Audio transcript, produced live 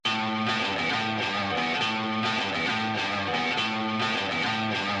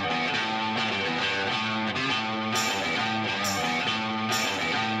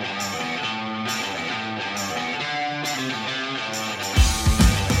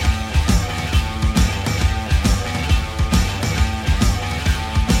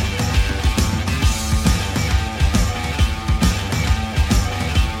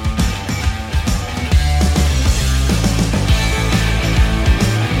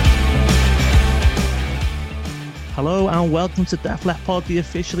Hello and welcome to Def Leppard Pod, the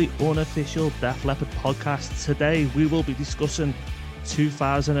officially unofficial Def Leppard podcast. Today we will be discussing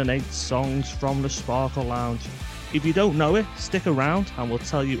 2008 songs from the Sparkle Lounge. If you don't know it, stick around and we'll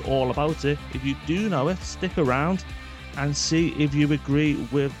tell you all about it. If you do know it, stick around and see if you agree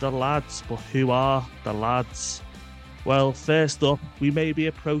with the lads. But who are the lads? Well, first up, we may be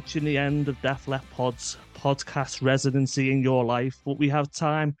approaching the end of Def Leppard Pod's podcast residency in your life, but we have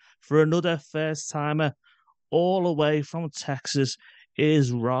time for another first-timer all the way from Texas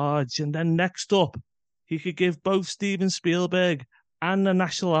is Raj. And then next up, he could give both Steven Spielberg and the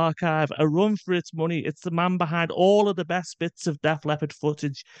National Archive a run for its money. It's the man behind all of the best bits of Def Leppard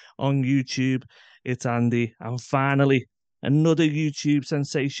footage on YouTube. It's Andy. And finally, another YouTube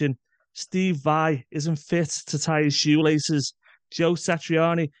sensation. Steve Vai isn't fit to tie his shoelaces. Joe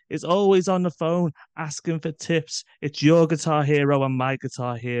Satriani is always on the phone asking for tips. It's your guitar hero and my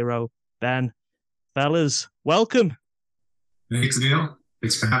guitar hero, Ben. Fellas, welcome. Thanks, Neil.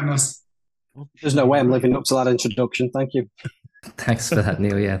 Thanks for having us. There's no way I'm living up to that introduction. Thank you. Thanks for that,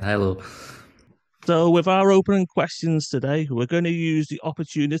 Neil. Yeah, hello. So with our opening questions today, we're going to use the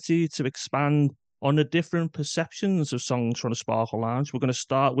opportunity to expand on the different perceptions of songs from the Sparkle Lounge. We're going to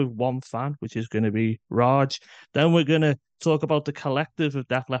start with one fan, which is going to be Raj. Then we're going to talk about the collective of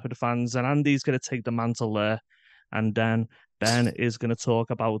Def Leppard fans, and Andy's going to take the mantle there. And then Ben is going to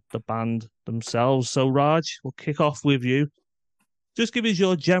talk about the band themselves. So, Raj, we'll kick off with you. Just give us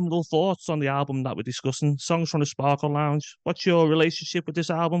your general thoughts on the album that we're discussing, Songs from the Sparkle Lounge. What's your relationship with this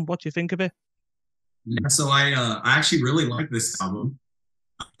album? What do you think of it? Yeah, so I actually really like this album.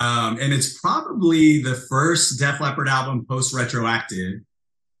 And it's probably the first Def Leppard album post-retroactive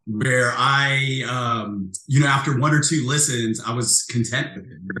where I, after one or two listens, I was content with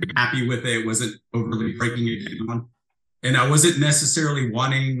it, very happy with it, wasn't overly breaking it down. And I wasn't necessarily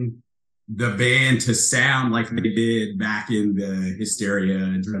wanting the band to sound like they did back in the Hysteria,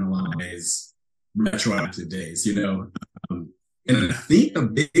 Adrenalize, retroactive days, And I think a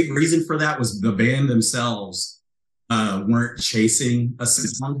big reason for that was the band themselves weren't chasing a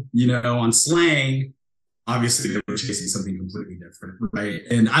sound, on Slang. Obviously, they were chasing something completely different, right?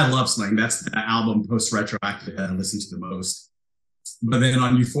 And I love Slang. That's the album post-retroactive that I listen to the most. But then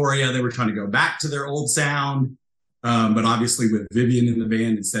on Euphoria, they were trying to go back to their old sound. But obviously with Vivian in the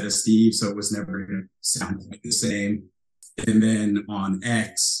band instead of Steve, so it was never going to sound quite the same. And then on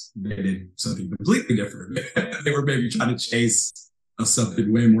X, they did something completely different. They were maybe trying to chase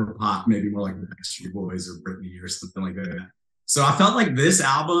something way more pop, maybe more like the Backstreet Boys or Britney or something like that. So I felt like this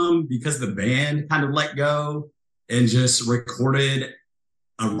album, because the band kind of let go and just recorded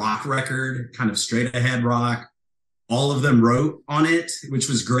a rock record, kind of straight ahead rock. All of them wrote on it, which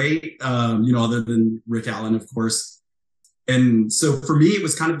was great, other than Rick Allen, of course. And so for me, it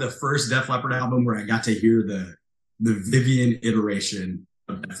was kind of the first Def Leppard album where I got to hear the Vivian iteration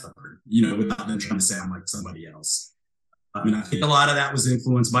of Def Leppard, without them trying to sound like somebody else. And I think a lot of that was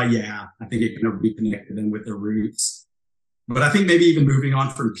influenced by, I think it kind of reconnected them with their roots. But I think maybe even moving on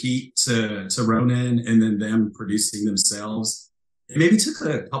from Pete to Ronan and then them producing themselves, it maybe took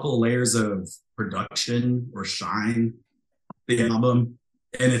a couple of layers of production or shine the album,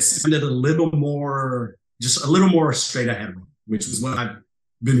 and it sounded a little more straight ahead, which was what I've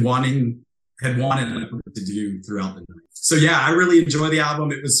been wanted to do throughout the night. So I really enjoy the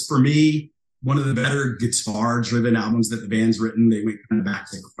album. It was, for me, one of the better guitar-driven albums that the band's written. They went kind of back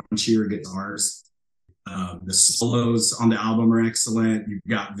to crunchier guitars. The solos on the album are excellent. You've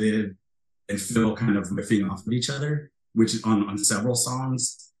got Viv and Phil kind of riffing off of each other, which is on several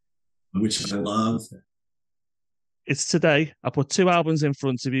songs, which I love. It's today. I put two albums in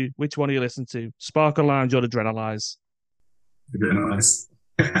front of you. Which one do you listen to? Sparkle Lounge or Adrenalize? Adrenalize.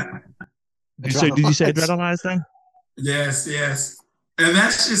 Did you say Adrenalize then? Yes. And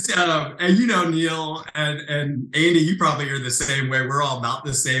that's just, and Neil and Andy, you probably are the same way. We're all about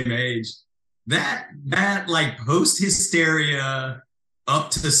the same age. That like post-Hysteria up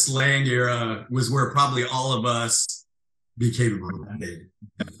to Slang era was where probably all of us became rabid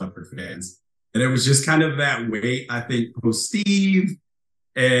Def Leppard fans. And it was just kind of that wait, I think, post-Steve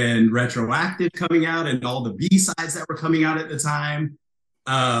and Retroactive coming out and all the B-sides that were coming out at the time.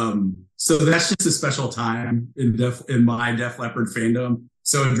 So that's just a special time in my Def Leppard fandom.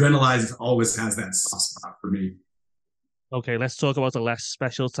 So Adrenalize always has that soft spot for me. Okay, let's talk about the less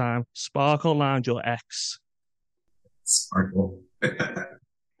special time. Sparkle Lounge or X? Sparkle.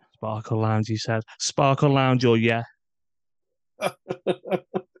 Sparkle Lounge, you said. Sparkle Lounge or Yeah?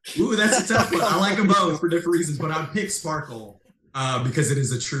 Ooh, that's a tough one. I like them both for different reasons, but I'd pick Sparkle because it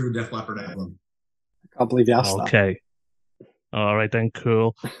is a true Def Leppard album. I can't believe you asked that. Okay. All right then,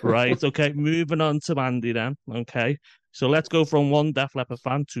 cool. Right, okay, moving on to Andy then. Okay, so let's go from one Def Leppard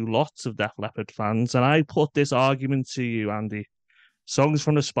fan to lots of Def Leppard fans. And I put this argument to you, Andy. Songs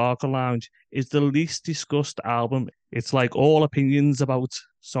from the Sparkle Lounge is the least discussed album. It's like all opinions about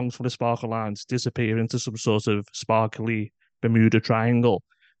Songs from the Sparkle Lounge disappear into some sort of sparkly Bermuda Triangle.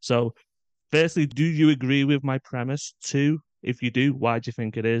 So, firstly, do you agree with my premise? Two, if you do, why do you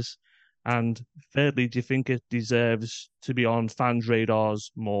think it is? And thirdly, do you think it deserves to be on fans'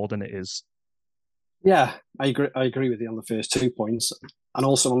 radars more than it is? Yeah, I agree. I agree with you on the first 2 points, and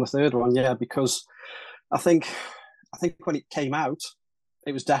also on the third one. Yeah, because I think I think when it came out,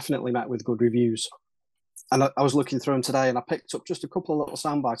 it was definitely met with good reviews. And I was looking through them today, and I picked up just a couple of little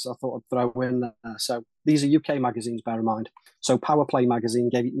sound bites I thought I'd throw in there. So these are UK magazines, bear in mind. So Powerplay magazine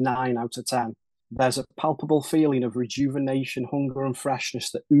gave it 9 out of 10. There's a palpable feeling of rejuvenation, hunger, and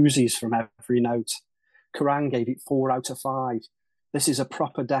freshness that oozes from every note. Kerrang gave it 4 out of 5. This is a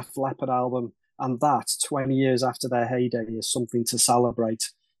proper Def Leppard album, and that 20 years after their heyday is something to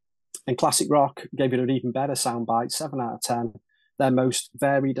celebrate. And Classic Rock gave it an even better soundbite, 7 out of 10. Their most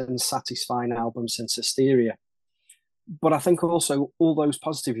varied and satisfying album since Hysteria. But I think also all those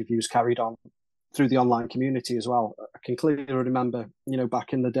positive reviews carried on through the online community as well. I can clearly remember,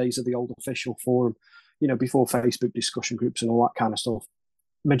 back in the days of the old official forum, before Facebook discussion groups and all that kind of stuff,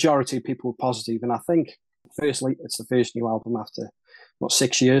 majority of people were positive. And I think, firstly, it's the first new album after,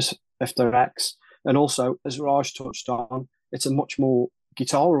 6 years after X. And also, as Raj touched on, it's a much more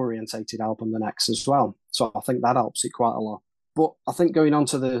guitar-orientated album than X as well. So I think that helps it quite a lot. But I think going on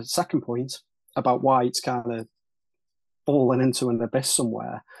to the second point about why it's kind of fallen into an abyss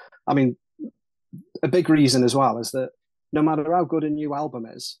somewhere, I mean, a big reason as well is that no matter how good a new album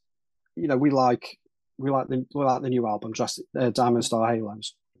is, we like the new album, just Diamond Star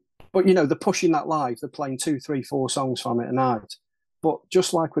Halos. But they're pushing that live. They're playing 2, 3, 4 songs from it a night. But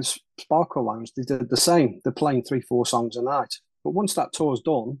just like with Sparkle Lounge, they did the same. They're playing 3, 4 songs a night. But once that tour's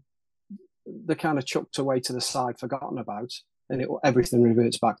done, they're kind of chucked away to the side, forgotten about, and everything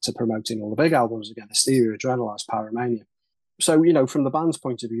reverts back to promoting all the big albums again: Hysteria, Adrenalize, Pyromania. So, from the band's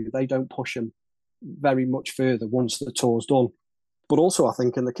point of view, they don't push them very much further once the tour's done. But also, I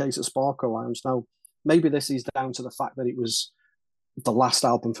think in the case of Sparkle Lounge, now, maybe this is down to the fact that it was the last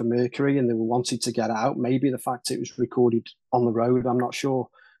album for Mercury and they wanted to get out. Maybe the fact it was recorded on the road, I'm not sure.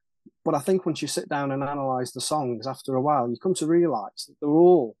 But I think once you sit down and analyse the songs, after a while, you come to realise that they're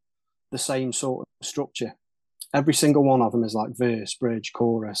all the same sort of structure. Every single one of them is like verse, bridge,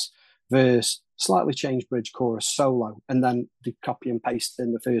 chorus, verse, slightly changed bridge, chorus, solo, and then they copy and paste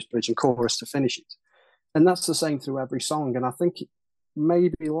in the first bridge and chorus to finish it. And that's the same through every song. And I think it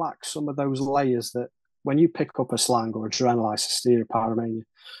maybe lacks some of those layers that when you pick up a Slang or Adrenalize, Hysteria, Pyromania,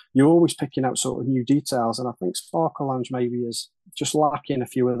 you're always picking out sort of new details. And I think Sparkle Lounge maybe is just lacking a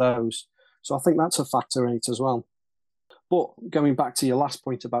few of those. So I think that's a factor in it as well. But going back to your last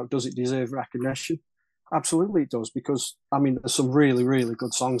point about does it deserve recognition? Absolutely it does, because, there's some really, really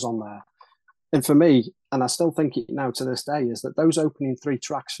good songs on there. And for me, and I still think it now to this day, is that those opening 3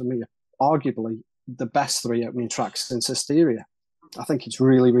 tracks for me are arguably the best 3 opening tracks since Hysteria. I think it's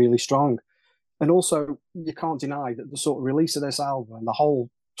really, really strong. And also, you can't deny that the sort of release of this album and the whole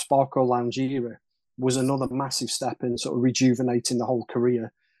Sparkle Lounge era was another massive step in sort of rejuvenating the whole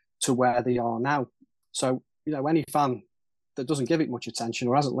career to where they are now. So, any fan that doesn't give it much attention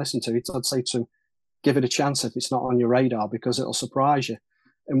or hasn't listened to it, I'd say to give it a chance if it's not on your radar, because it'll surprise you.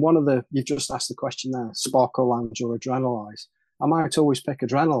 And you've just asked the question there, Sparkle Lounge or Adrenalize. I might always pick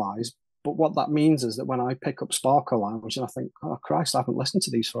Adrenalize, but what that means is that when I pick up Sparkle Lounge and I think, oh Christ, I haven't listened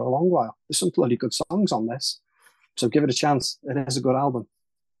to these for a long while. There's some bloody good songs on this. So give it a chance. It is a good album.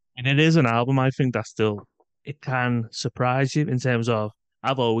 And it is an album, I think, that still, it can surprise you in terms of,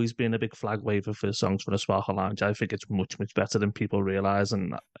 I've always been a big flag waver for songs from the Sparkle Lounge. I think it's much, much better than people realise.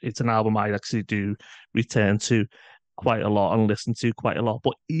 And it's an album I actually do return to quite a lot and listen to quite a lot.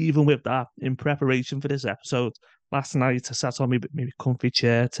 But even with that, in preparation for this episode, last night I sat on my comfy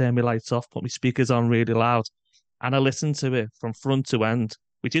chair, turned my lights off, put my speakers on really loud, and I listened to it from front to end,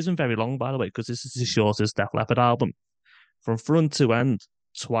 which isn't very long, by the way, because this is the shortest Def Leppard album, from front to end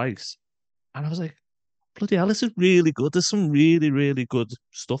twice. And I was like, bloody hell, this is really good. There's some really, really good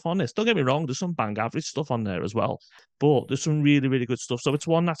stuff on this. Don't get me wrong, there's some bang average stuff on there as well. But there's some really, really good stuff. So it's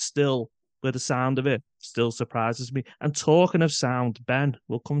one that's still, where the sound of it still surprises me. And talking of sound, Ben,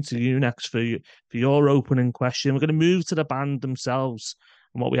 we'll come to you next for your opening question. We're going to move to the band themselves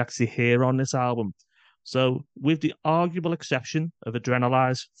and what we actually hear on this album. So with the arguable exception of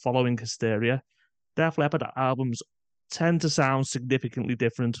Adrenalize following Hysteria, Def Leppard albums tend to sound significantly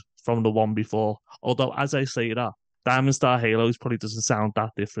different from the one before. Although, as I say that, Diamond Star Halos probably doesn't sound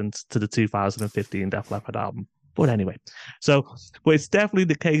that different to the 2015 Def Leppard album. But anyway, but it's definitely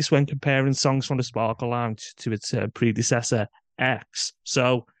the case when comparing songs from the Sparkle Lounge to its predecessor, X.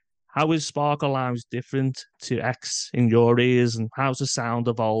 So how is Sparkle Lounge different to X in your ears, and how's the sound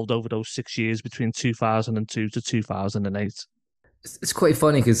evolved over those 6 years between 2002 to 2008? It's quite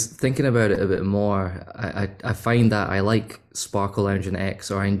funny because thinking about it a bit more, I find that I like Sparkle Lounge and X,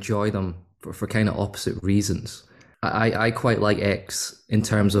 or I enjoy them for kind of opposite reasons. I quite like X in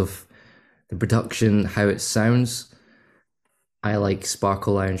terms of the production, how it sounds. I like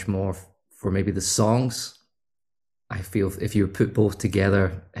Sparkle Lounge more for maybe the songs. I feel if you put both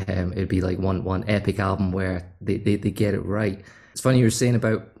together, it'd be like one epic album where they get it right. It's funny you were saying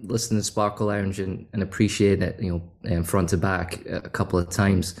about listening to Sparkle Lounge and appreciating it, front to back a couple of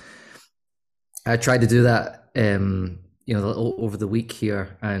times. I tried to do that, over the week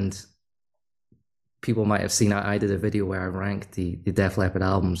here, and people might have seen I did a video where I ranked the Def Leppard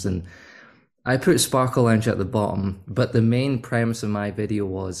albums, and I put Sparkle Lounge at the bottom, but the main premise of my video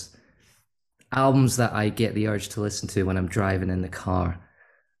was albums that I get the urge to listen to when I'm driving in the car.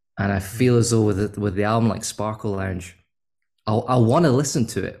 And I feel as though with the album like Sparkle Lounge, I'll want to listen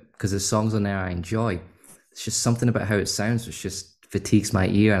to it because there's songs on there I enjoy. It's just something about how it sounds which just fatigues my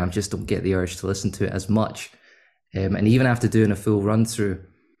ear, and I just don't get the urge to listen to it as much. And even after doing a full run through,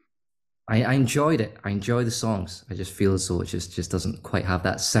 I enjoyed it. I enjoy the songs. I just feel as though it just doesn't quite have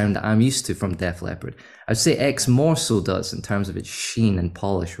that sound that I'm used to from Def Leppard. I'd say X more so does in terms of its sheen and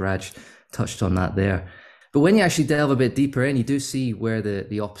polish. Raj touched on that there. But when you actually delve a bit deeper in, you do see where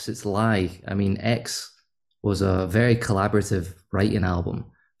the opposites lie. I mean, X was a very collaborative writing album.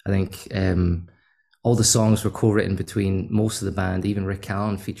 I think all the songs were co-written between most of the band. Even Rick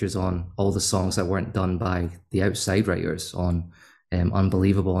Allen features on all the songs that weren't done by the outside writers on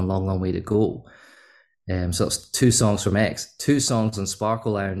Unbelievable and Long, Long Way to Go. So it's 2 songs from X. 2 songs on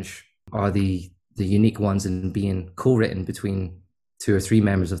Sparkle Lounge are the unique ones in being co-written between 2 or 3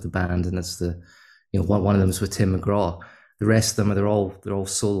 members of the band, and it's one of them is with Tim McGraw. The rest of them they're all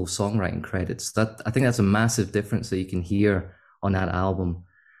solo songwriting credits. I think that's a massive difference that you can hear on that album.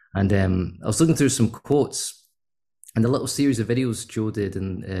 And I was looking through some quotes and the little series of videos Joe did,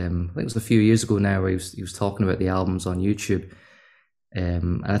 and I think it was a few years ago now, where he was talking about the albums on YouTube.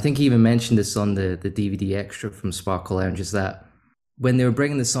 And I think he even mentioned this on the DVD extra from Sparkle Lounge, is that when they were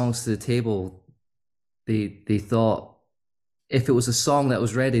bringing the songs to the table, they thought if it was a song that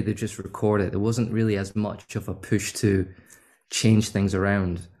was ready, they'd just record it. There wasn't really as much of a push to change things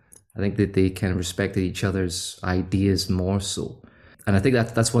around. I think that they kind of respected each other's ideas more so. And I think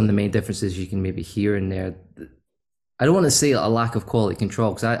that's one of the main differences you can maybe hear in there. I don't want to say a lack of quality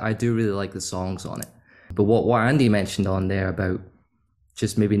control, because I do really like the songs on it. But what Andy mentioned on there about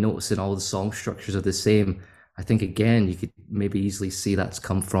just maybe noticing all the song structures are the same, I think again you could maybe easily see that's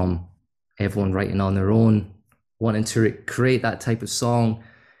come from everyone writing on their own, wanting to create that type of song.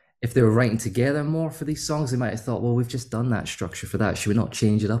 If they were writing together more for these songs, they might have thought, well, we've just done that structure for that, should we not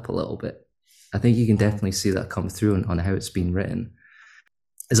change it up a little bit? I think you can definitely see that come through on how it's been written.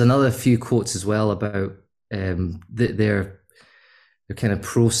 There's another few quotes as well about their kind of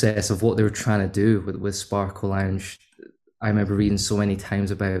process of what they were trying to do with Sparkle Lounge. I remember reading so many times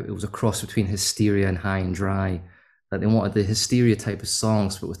about it was a cross between Hysteria and High and Dry, that they wanted the Hysteria type of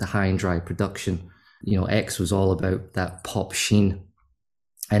songs, but with the High and Dry production. X was all about that pop sheen,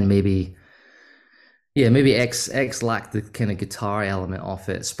 and maybe X lacked the kind of guitar element of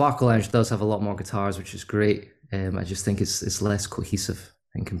it. Sparkle Lounge does have a lot more guitars, which is great. I just think it's less cohesive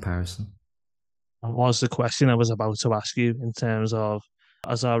in comparison. That was the question I was about to ask you, in terms of,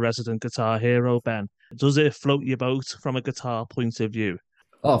 as our resident guitar hero, Ben, does it float your boat from a guitar point of view?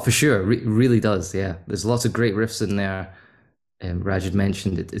 Oh, for sure. Really does, yeah. There's lots of great riffs in there. Raj had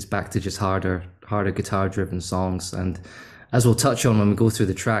mentioned it's back to just harder guitar-driven songs. And as we'll touch on when we go through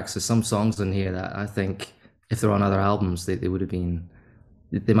the tracks, there's some songs in here that I think if they're on other albums, they would have been,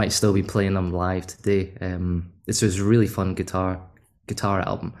 they might still be playing them live today. This was a really fun guitar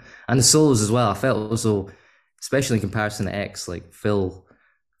album. And the solos as well, I felt as though, especially in comparison to X, like Phil's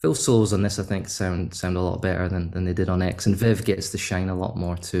solos on this, I think, sound a lot better than they did on X. And Viv gets to shine a lot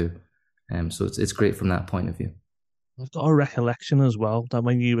more too. So it's great from that point of view. I've got a recollection as well that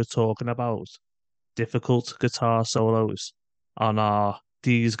when you were talking about difficult guitar solos on our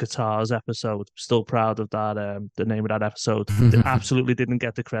These Guitars episode, still proud of that, the name of that episode. Absolutely didn't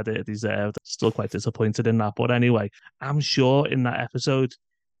get the credit it deserved. Still quite disappointed in that. But anyway, I'm sure in that episode,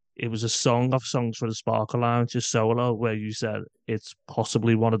 it was a song of songs for the Sparkle Lounge, a solo, where you said it's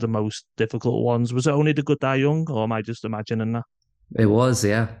possibly one of the most difficult ones. Was it Only the Good Die Young, or am I just imagining that? It was,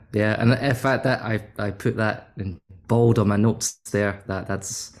 yeah. And in fact, that I put that in bold on my notes there.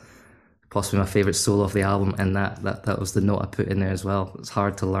 That's possibly my favorite solo of the album, and that was the note I put in there as well. It's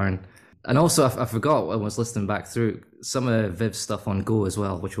hard to learn. And also, I forgot when I was listening back through some of Viv's stuff on Go as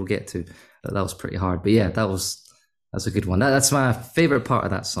well, which we'll get to. That was pretty hard. But yeah, that's a good one. That's my favorite part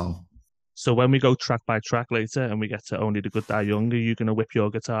of that song. So when we go track by track later and we get to Only the Good Die Young, are you going to whip your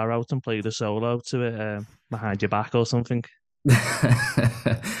guitar out and play the solo to it behind your back or something?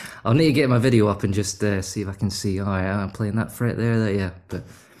 I'll need to get my video up and just see if I can see. Oh yeah, I'm playing that fret there. Yeah, but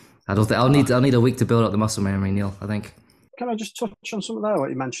I don't think I'll need a week to build up the muscle memory, Neil. I think. Can I just touch on something there?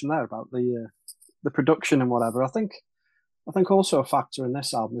 What you mentioned there about the production and whatever. I think also a factor in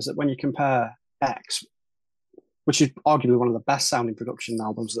this album is that when you compare X, which is arguably one of the best sounding production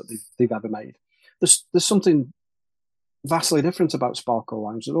albums that they've ever made, there's something vastly different about Sparkle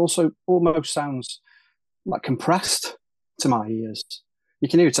Lounge. It also almost sounds like compressed to my ears. You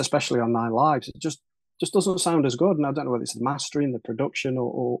can hear it especially on Nine Lives. It just doesn't sound as good. And I don't know whether it's the mastering, the production,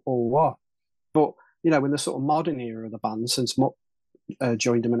 or what. But in the sort of modern era of the band, since Mutt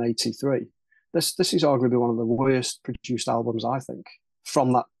joined them in '83, this is arguably one of the worst produced albums, I think,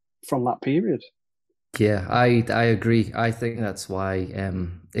 from that period. Yeah, I agree. I think that's why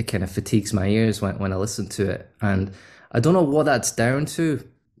it kind of fatigues my ears when I listen to it, and I don't know what that's down to.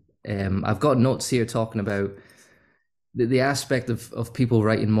 I've got notes here talking about the aspect of people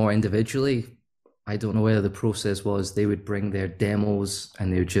writing more individually. I don't know whether the process was they would bring their demos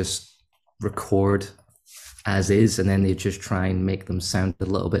and they would just record as is, and then they just try and make them sound a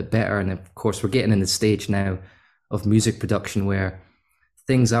little bit better. And of course, we're getting in the stage now of music production where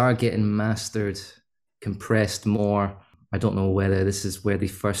things are getting mastered, compressed more. I don't know whether this is where they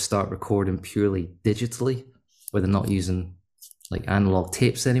first start recording purely digitally, where they're not using like analog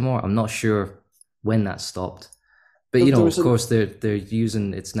tapes anymore. I'm not sure when that stopped, but of course they're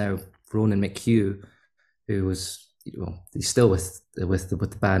using, it's now Ronan McHugh, who was, he's still with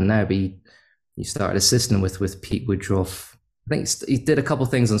the band now, but he started assisting with Pete Woodruff. I think he did a couple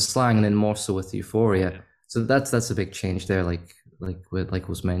of things on Slang, and then more so with Euphoria. So that's a big change there, like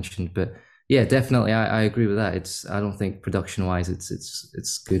was mentioned. But yeah, definitely, I agree with that. I don't think production wise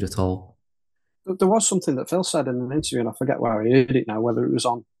it's good at all. There was something that Phil said in an interview, and I forget where I heard it now, whether it was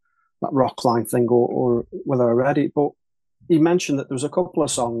on that Rockline thing or whether I read it, but he mentioned that there was a couple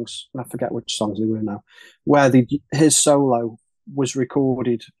of songs, and I forget which songs they were now, where his solo was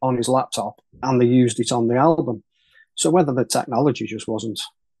recorded on his laptop and they used it on the album. So whether the technology just wasn't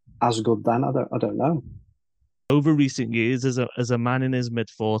as good then, I don't know. Over recent years, as a man in his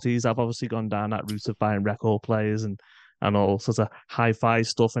mid-40s, I've obviously gone down that route of buying record players and all sorts of hi-fi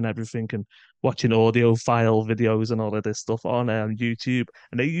stuff and everything, and watching audiophile videos and all of this stuff on YouTube.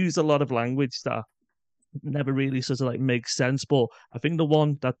 And they use a lot of language that never really sort of like makes sense, but I think the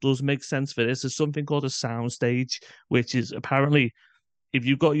one that does make sense for this is something called a soundstage, which is apparently if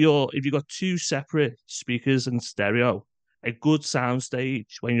you've got two separate speakers in stereo, a good soundstage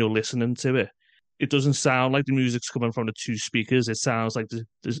when you're listening to it, it doesn't sound like the music's coming from the two speakers. It sounds like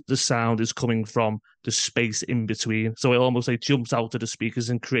the sound is coming from the space in between. So it almost like jumps out of the speakers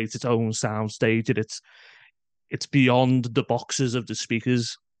and creates its own soundstage, and it's beyond the boxes of the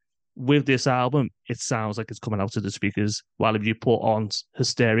speakers. With this album, it sounds like it's coming out of the speakers, while if you put on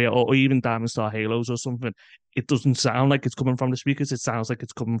Hysteria or even Diamond Star Halos or something, it doesn't sound like it's coming from the speakers. It sounds like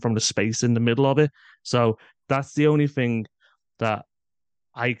it's coming from the space in the middle of it. So that's the only thing that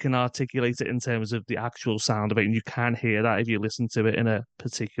I can articulate it in terms of the actual sound of it, and you can hear that if you listen to it in a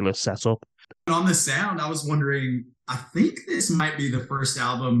particular setup. On the sound, I was wondering, I think this might be the first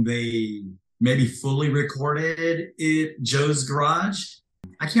album they maybe fully recorded at Joe's garage.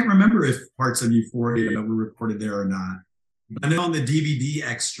 I can't remember if parts of Euphoria were recorded there or not. But I know on the DVD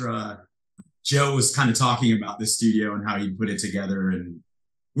extra, Joe was kind of talking about the studio and how he put it together, and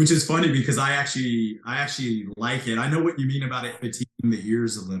which is funny because I actually like it. I know what you mean about it fatiguing the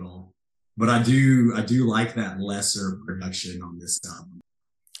ears a little, but I do like that lesser production on this album.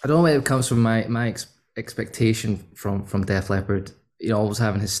 I don't know where it comes from. My expectation from Def Leppard, always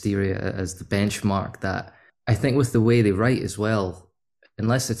having Hysteria as the benchmark. That I think with the way they write as well,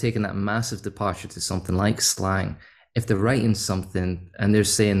 unless they're taking that massive departure to something like Slang, if they're writing something and they're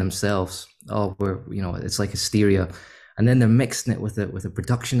saying themselves, oh, it's like Hysteria, and then they're mixing it with a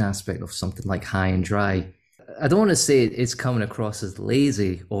production aspect of something like High and Dry, I don't want to say it's coming across as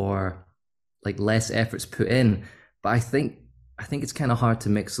lazy or like less efforts put in, but I think it's kind of hard to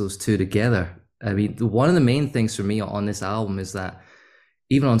mix those two together. I mean, one of the main things for me on this album is that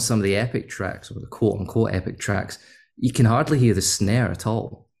even on some of the epic tracks, or the quote unquote epic tracks, you can hardly hear the snare at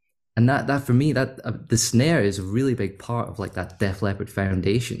all. And that for me, the snare is a really big part of like that Def Leppard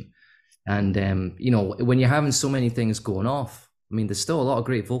foundation. And you know, when you're having so many things going off, I mean, there's still a lot of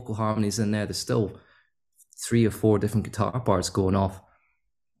great vocal harmonies in there. There's still 3 or 4 different guitar parts going off.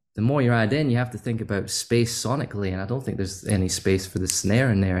 The more you add in, you have to think about space sonically, and I don't think there's any space for the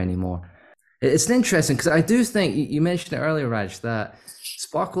snare in there anymore. It's interesting because I do think you mentioned it earlier, Raj, that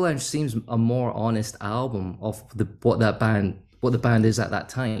Sparkle Lounge seems a more honest album of what the band is at that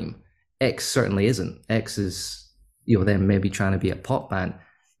time. X certainly isn't. X is, you know, them maybe trying to be a pop band.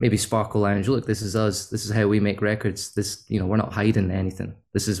 Maybe Sparkle Lounge, look, this is us. This is how we make records. This, you know, we're not hiding anything.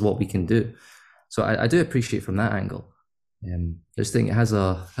 This is what we can do. So I do appreciate from that angle. I just think it has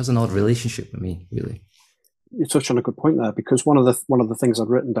an odd relationship with me, really. You touched on a good point there, because one of the things I'd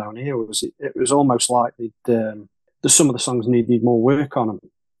written down here was it was almost like some of the songs needed more work on them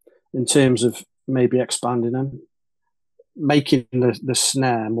in terms of maybe expanding them, making the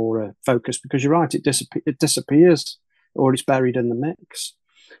snare more focused. Because you're right, it disappears or it's buried in the mix,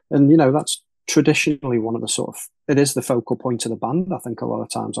 and you know that's traditionally one of the it is the focal point of the band. I think a lot of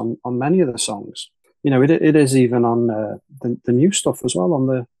times on many of the songs. You know, it is even on the new stuff as well on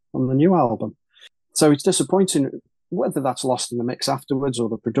the new album. So it's disappointing whether that's lost in the mix afterwards or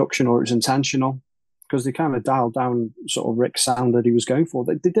the production or it's intentional, because they kind of dialed down sort of Rick's sound that he was going for.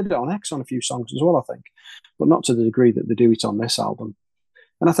 They did it on X on a few songs as well, I think, but not to the degree that they do it on this album.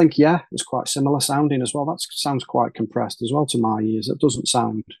 And I think, yeah, it's quite similar sounding as well. That sounds quite compressed as well to my ears. It doesn't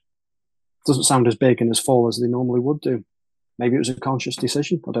sound as big and as full as they normally would do. Maybe it was a conscious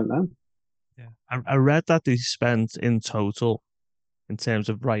decision. I don't know. Yeah, I read that they spent in total, in terms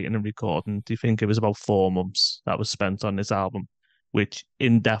of writing and recording, do you think it was about 4 months that was spent on this album, which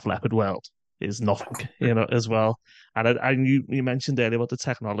in Def Leppard world is nothing, you know, as well. And you mentioned earlier about the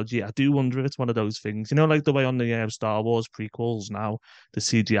technology. I do wonder if it's one of those things, you know, like the way on the Star Wars prequels now, the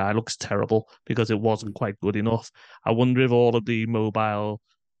CGI looks terrible because it wasn't quite good enough. I wonder if all of the mobile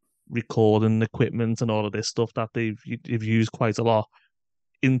recording equipment and all of this stuff that they've used quite a lot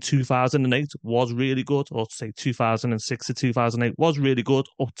in 2008 was really good, or say 2006 to 2008 was really good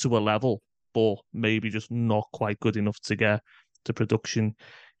up to a level, but maybe just not quite good enough to get the production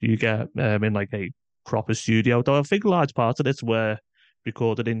you get in like a proper studio. Though I think a large part of it were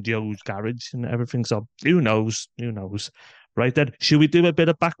recorded in Joe's garage and everything. So who knows? Who knows? Right then, should we do a bit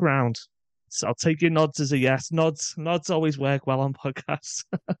of background? So I'll take your nods as a yes. Nods always work well on podcasts.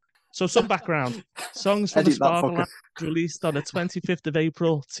 So some background. Songs from the Sparkle Lounge released on the 25th of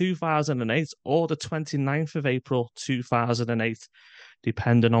April 2008 or the 29th of April 2008,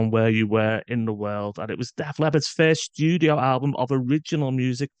 depending on where you were in the world. And it was Def Leppard's first studio album of original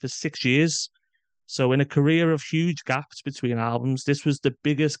music for 6 years. So in a career of huge gaps between albums, this was the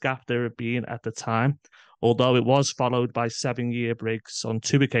biggest gap there had been at the time, although it was followed by 7-year breaks on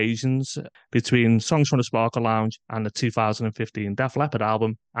 2 occasions between Songs from the Sparkle Lounge and the 2015 Def Leppard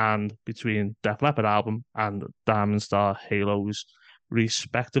album, and between Def Leppard album and Diamond Star Halos,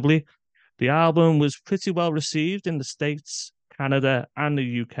 respectively. The album was pretty well received in the States, Canada, and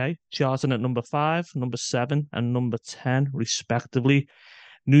the UK, charting at number 5, number 7, and number 10, respectively.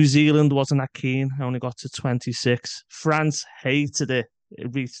 New Zealand wasn't that keen, only got to 26. France hated it. It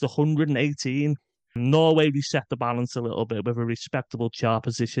reached 118. Norway reset the balance a little bit with a respectable chart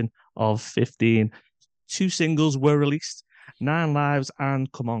position of 15. 2 singles were released, 9 Lives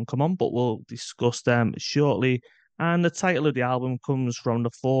and Come On, Come On, but we'll discuss them shortly. And the title of the album comes from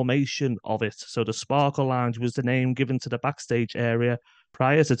the formation of it. So the Sparkle Lounge was the name given to the backstage area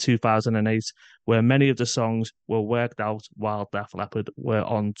prior to 2008, where many of the songs were worked out while Def Leppard were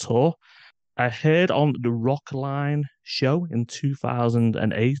on tour. I heard on the Rockline show in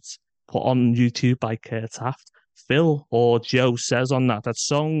 2008, put on YouTube by Kurt Taft, Phil or Joe says on that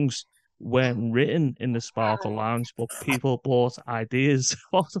songs weren't written in the Sparkle Lounge, but people bought ideas.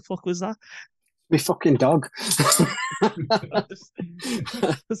 What the fuck was that? My fucking dog.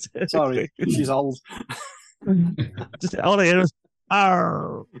 Sorry, she's old. Just all I hear is,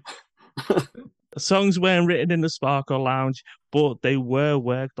 "Arr." Songs weren't written in the Sparkle Lounge, but they were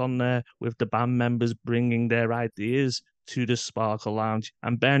worked on there with the band members bringing their ideas to the Sparkle Lounge.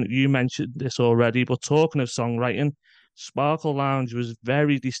 And Ben, you mentioned this already, but talking of songwriting, Sparkle Lounge was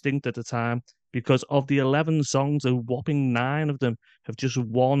very distinct at the time because of the 11 songs, a whopping 9 of them have just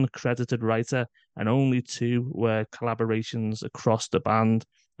one credited writer, and only 2 were collaborations across the band.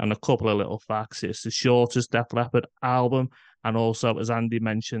 And a couple of little facts: it's the shortest Def Leppard album, and also, as Andy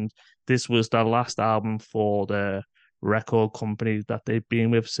mentioned, this was the last album for the record company that they've been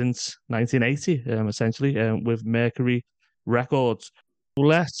with since 1980, essentially, with Mercury Records.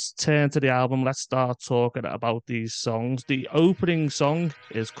 Let's turn to the album. Let's start talking about these songs. The opening song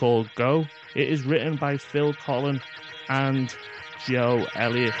is called Go. It is written by Phil Collen and Joe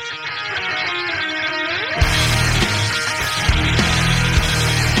Elliott.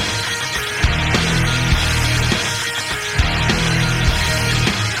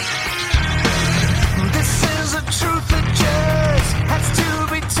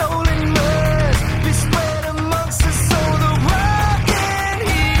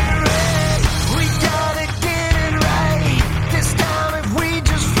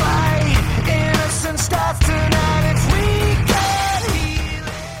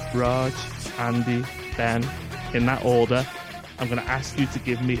 Raj, Andy, Ben, in that order, I'm going to ask you to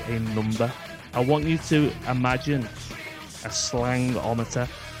give me a number. I want you to imagine a slangometer.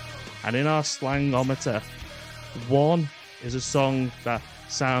 And in our slangometer, 1 is a song that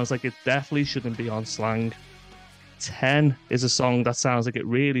sounds like it definitely shouldn't be on slang. 10 is a song that sounds like it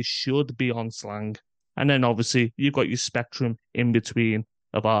really should be on slang. And then obviously you've got your spectrum in between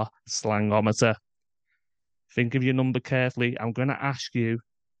of our slangometer. Think of your number carefully. I'm going to ask you,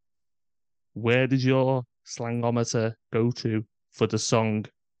 where did your slangometer go to for the song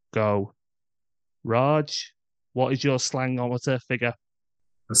Go? Raj, what is your slangometer figure?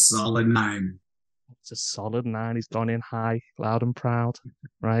 A solid 9. It's a solid 9. He's gone in high, loud and proud.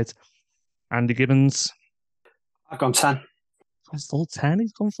 Right. Andy Gibbons. I've gone 10. Gone full 10.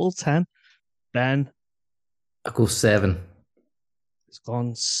 He's gone full 10. Ben. I go 7. He's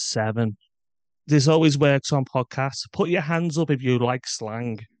gone 7. This always works on podcasts. Put your hands up if you like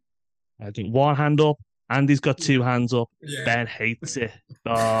slang. I think 1 hand up. Andy's got 2 hands up. Yeah. Ben hates it.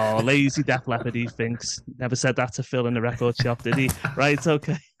 Oh, lazy Def Leppard, he thinks. Never said that to Phil in the record shop, did he? Right,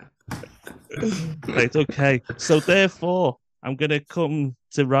 okay. Right, okay. So therefore, I'm going to come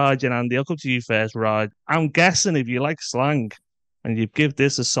to Raj and Andy. I'll come to you first, Raj. I'm guessing if you like slang and you give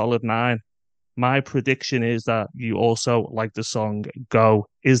this a solid 9, my prediction is that you also like the song Go.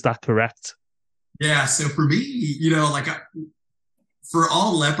 Is that correct? Yeah, so for me, for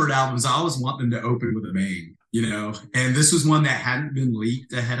all Leppard albums, I always want them to open with a bang, and this was one that hadn't been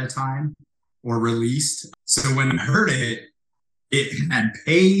leaked ahead of time or released. So when I heard it, it had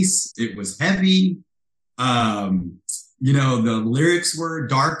pace, it was heavy. The lyrics were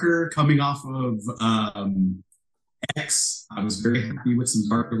darker coming off of X. I was very happy with some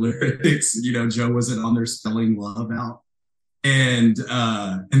darker lyrics. Joe wasn't on there spelling love out. And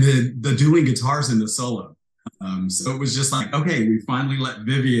the dueling guitars in the solo. So it was just like, okay, we finally let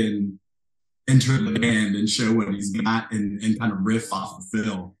Vivian enter the band and show what he's got and kind of riff off of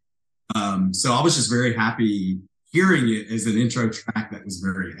Phil. So I was just very happy hearing it as an intro track that was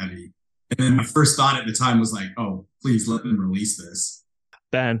very heavy. And then my first thought at the time was like, oh, please let them release this.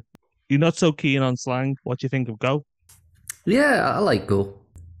 Ben, you're not so keen on slang. What do you think of Go? Yeah, I like Go.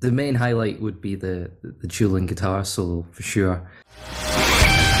 The main highlight would be the dueling guitar solo for sure.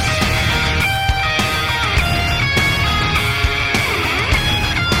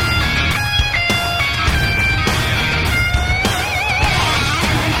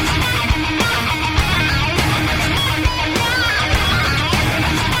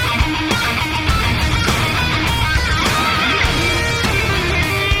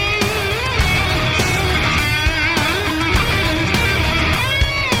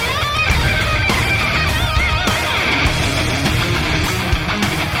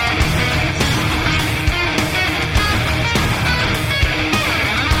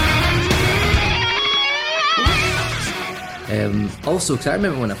 Also, because I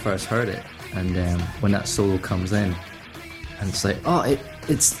remember when I first heard it, and when that solo comes in, and it's like, oh,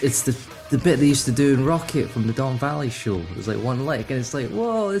 it's the bit they used to do in Rocket from the Don Valley show. It was like one lick, and it's like,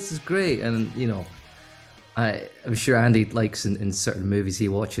 whoa, this is great. And I'm sure Andy likes in certain movies he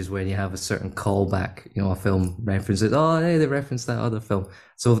watches when you have a certain callback, a film references. Oh, hey, they referenced that other film.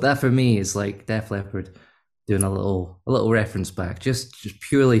 So that for me is like Def Leppard doing a little reference back, just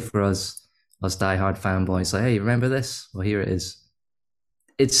purely for us diehard fanboys. Like, hey, remember this? Well, here it is.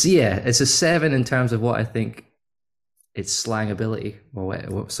 It's a 7 in terms of what I think its slang ability, or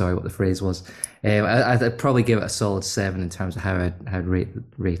what the phrase was. I'd probably give it a solid 7 in terms of how I'd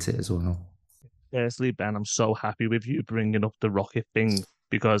rate it as well. Personally, Ben, I'm so happy with you bringing up the Rocket thing,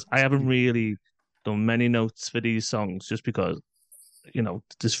 because I haven't really done many notes for these songs just because,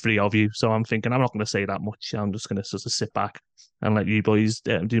 there's 3 of you. So I'm thinking I'm not going to say that much. I'm just going to sort of sit back and let you boys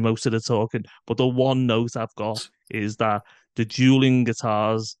do most of the talking. But the one note I've got is that the dueling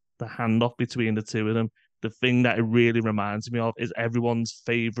guitars, the handoff between the 2 of them, the thing that it really reminds me of is everyone's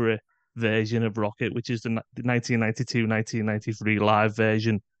favourite version of Rocket, which is the 1992-1993 live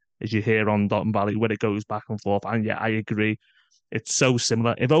version, as you hear on Dot and Valley, where it goes back and forth. And yeah, I agree. It's so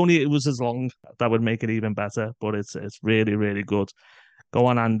similar. If only it was as long, that would make it even better. But it's really, really good. Go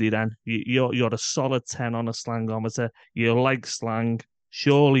on, Andy. Then you're a solid 10 on a slangometer. You like slang.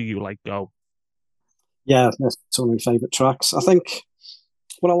 Surely you like Go. Yeah, that's one of my favourite tracks. I think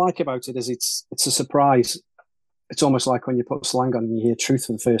what I like about it is it's a surprise. It's almost like when you put slang on and you hear Truth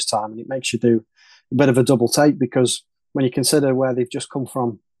for the first time, and it makes you do a bit of a double take, because when you consider where they've just come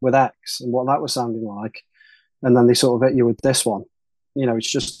from with X and what that was sounding like, and then they sort of hit you with this one,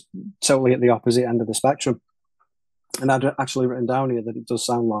 it's just totally at the opposite end of the spectrum. And I'd actually written down here that it does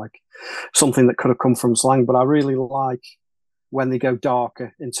sound like something that could have come from slang, but I really like when they go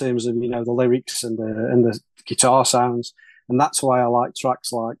darker in terms of the lyrics and the guitar sounds, and that's why I like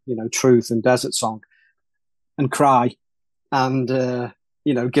tracks like Truth and Desert Song and Cry and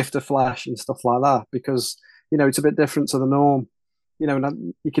Gift of Flesh and stuff like that, because it's a bit different to the norm.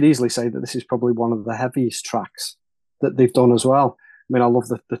 And you could easily say that this is probably one of the heaviest tracks that they've done as well. I mean, I love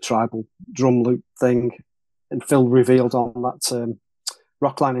the tribal drum loop thing, and Phil revealed on that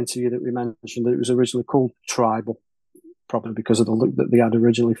Rockline interview that we mentioned that it was originally called Tribal, probably because of the look that they had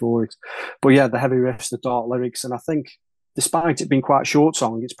originally for it. But yeah, the heavy riffs, the dark lyrics, and I think despite it being quite a short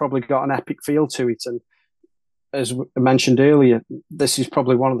song, it's probably got an epic feel to it. And as I mentioned earlier, this is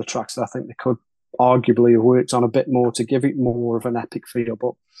probably one of the tracks that I think they could arguably have worked on a bit more to give it more of an epic feel.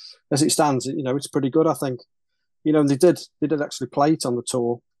 But as it stands, it's pretty good, I think. And they did actually play it on the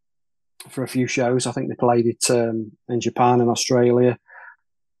tour for a few shows. I think they played it in Japan and Australia.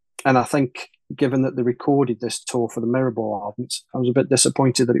 And I think, given that they recorded this tour for the Mirrorball album, I was a bit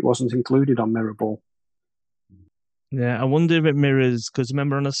disappointed that it wasn't included on Mirrorball. Yeah, I wonder if it mirrors, because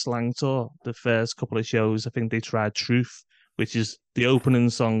remember on a slang tour, the first couple of shows, I think they tried Truth, which is the opening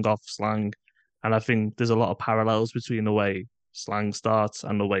song off slang. And I think there's a lot of parallels between the way slang starts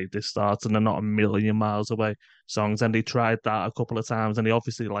and the way this starts, and they're not a million miles away songs. And they tried that a couple of times, and they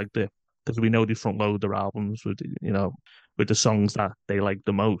obviously liked it, because we know they front load their albums with with the songs that they like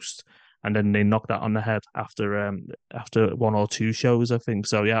the most. And then they knocked that on the head after one or two shows, I think.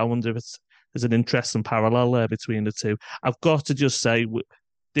 So yeah, I wonder if there's an interesting parallel there between the two. I've got to just say,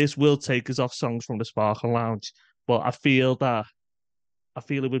 this will take us off songs from the Sparkle Lounge, but I feel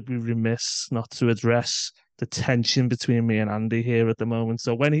it would be remiss not to address the tension between me and Andy here at the moment.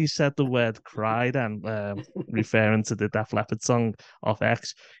 So when he said the word "cry," then referring to the Def Leppard song off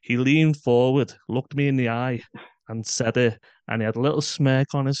X, he leaned forward, looked me in the eye, and said it, and he had a little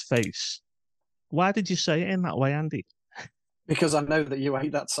smirk on his face. Why did you say it in that way, Andy? Because I know that you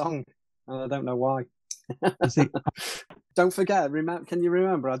hate that song, and I don't know why. Don't forget, can you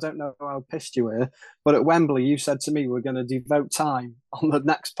remember? I don't know how pissed you were, but at Wembley, you said to me, we're going to devote time on the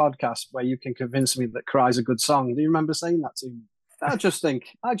next podcast where you can convince me that Cry's a good song. Do you remember saying that to me? I just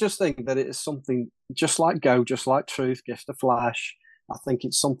think that it is something just like Go, just like Truth, Gift of Flesh. I think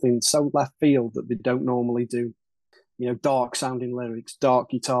it's something so left field that they don't normally do. Dark sounding lyrics, dark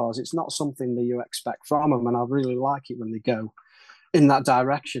guitars. It's not something that you expect from them, and I really like it when they go in that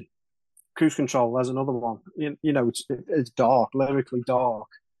direction. Cruise Control, there's another one. It's dark, lyrically dark,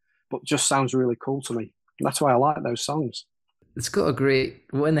 but just sounds really cool to me. That's why I like those songs. It's got a great,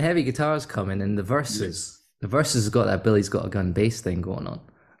 when the heavy guitars come in and the verses, the verses have got that Billy's Got a Gun bass thing going on.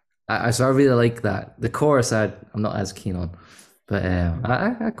 So I really like that. The chorus I'm not as keen on, but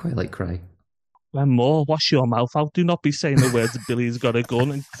I quite like Cry. Len Moore, wash your mouth out. Do not be saying the words Billy's Got a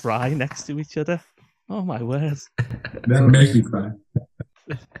Gun and Cry next to each other. Oh my word. That makes me cry.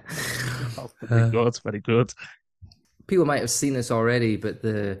 Very good, very good. People might have seen this already, but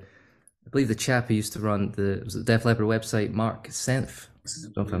I believe the chap who used to run the Def Leppard website, Mark Senf, I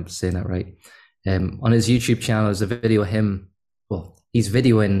don't know if I'm saying that right, on his YouTube channel there's a video of him, he's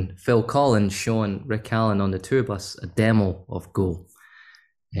videoing Phil Collins showing Rick Allen on the tour bus a demo of Go.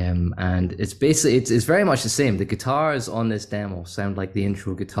 And it's basically, it's very much the same. The guitars on this demo sound like the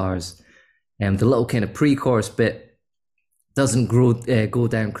intro guitars. The little kind of pre-chorus bit doesn't go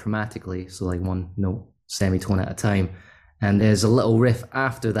down chromatically, so like one note semitone at a time, and there's a little riff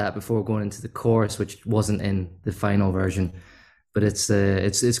after that before going into the chorus, which wasn't in the final version, but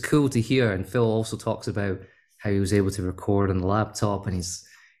it's cool to hear. And Phil also talks about how he was able to record on the laptop, and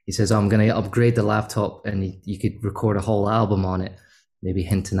he says, I'm going to upgrade the laptop, and you could record a whole album on it, maybe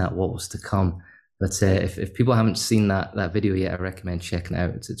hinting at what was to come. But if people haven't seen that video yet, I recommend checking it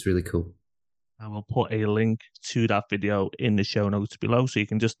out. It's really cool. I will put a link to that video in the show notes below, so you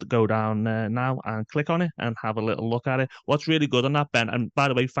can just go down now and click on it and have a little look at it. What's really good on that, Ben, and by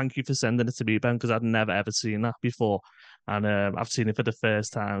the way, thank you for sending it to me, Ben, because I'd never ever seen that before, and I've seen it for the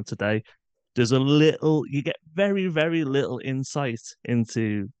first time today. You get very, very little insight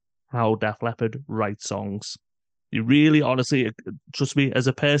into how Def Leppard write songs. You really, honestly, trust me, as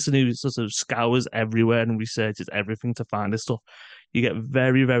a person who sort of scours everywhere and researches everything to find this stuff, you get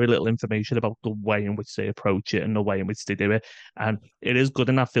very, very little information about the way in which they approach it and the way in which they do it. And it is good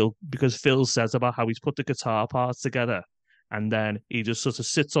in that Phil, because Phil says about how he's put the guitar parts together, and then he just sort of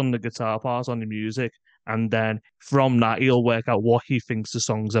sits on the guitar parts on the music, and then from that he'll work out what he thinks the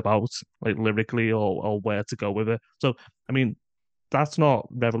song's about, like lyrically, or where to go with it. So, I mean, that's not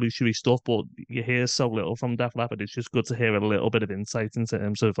revolutionary stuff, but you hear so little from Def Leppard. It's just good to hear a little bit of insight into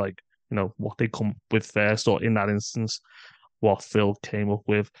terms of, like, you know, what they come with first, or in that instance, what Phil came up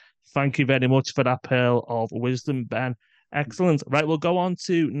with. Thank you very much for that pearl of wisdom, Ben. Excellent. Right, we'll go on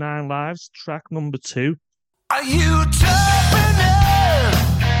to Nine Lives, track number 2. Are you tough enough?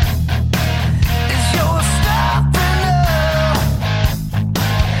 Is your stuff enough?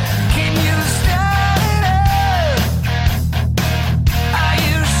 Can you start it up? Are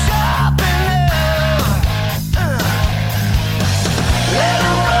you sharp enough? Let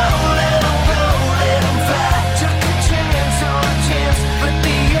 'em roll, let 'em go, let 'em fly. Took a chance on a chance, but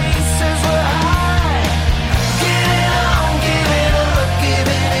the aces were high. Get it on, give it up, give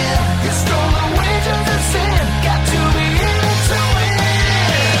it in. You stole the wages of sin. Got to be in it to win.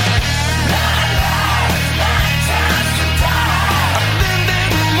 9 lives, 9 times to die. I've been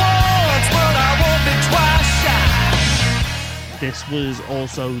bitten once, but I won't be twice shy. This was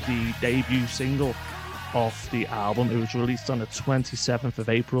also the debut single off the album. It was released on the 27th of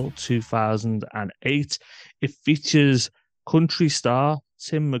April 2008. It features country star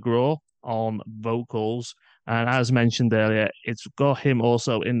Tim McGraw on vocals, and as mentioned earlier, it's got him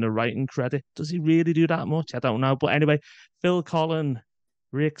also in the writing credit. Does he really do that much? I don't know. But anyway, Phil Collen,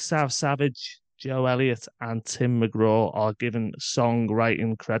 Rick Savage, Joe Elliott, and Tim McGraw are given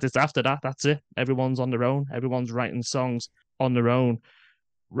songwriting credits. After that, that's it. Everyone's on their own. Everyone's writing songs on their own.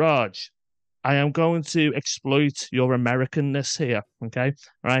 Raj, I am going to exploit your Americanness here, okay?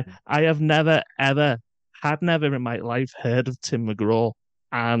 Right? I have never in my life heard of Tim McGraw,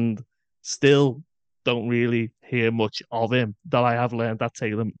 and still don't really hear much of him, though I have learned that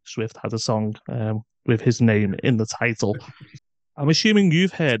Taylor Swift had a song with his name in the title. I'm assuming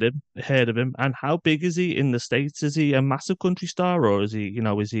you've heard of him. And how big is he in the States? Is he a massive country star, or is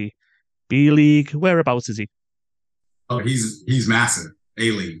he B-League? Whereabouts is he? Oh, he's massive.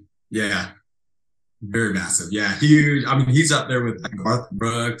 A-League. Yeah. Very massive. Yeah. Huge. I mean, he's up there with Garth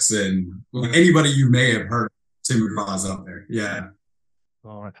Brooks and anybody you may have heard. Tim McGraw's up there. Yeah.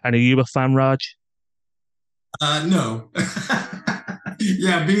 All right. And are you a fan, Raj? No.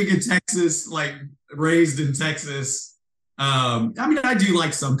 Yeah, being in Texas, like raised in Texas. I mean, I do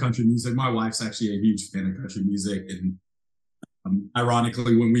like some country music. My wife's actually a huge fan of country music, and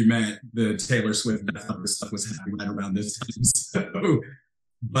ironically, when we met, the Taylor Swift stuff was happening right around this time. So,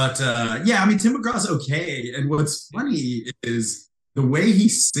 but yeah, I mean, Tim McGraw's okay. And what's funny is the way he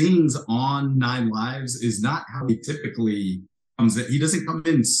sings on Nine Lives is not how he typically comes in. He doesn't come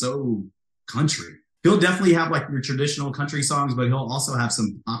in so country. He'll definitely have like your traditional country songs, but he'll also have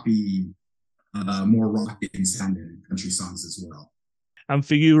some poppy, more rocking sounding country songs as well. And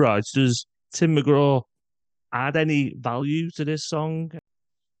for you, Raj, does Tim McGraw add any value to this song?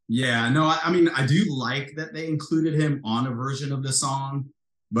 Yeah, no, I mean, I do like that they included him on a version of the song,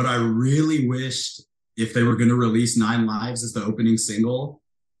 but I really wished if they were going to release Nine Lives as the opening single,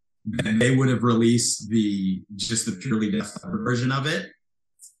 that they would have released just the purely Def Leppard version of it.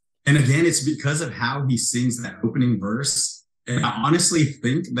 And again, it's because of how he sings that opening verse. And I honestly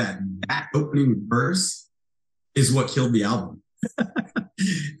think that opening verse is what killed the album.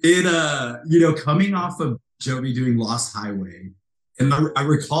 It, coming off of Jovi doing Lost Highway, and I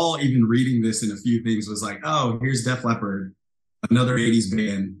recall even reading this in a few things, was like, oh, here's Def Leppard, another 80s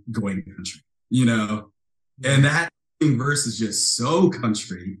band going country, and that verse is just so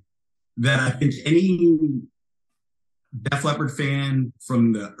country that I think any Def Leppard fan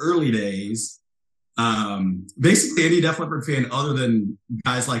from the early days, basically any Def Leppard fan other than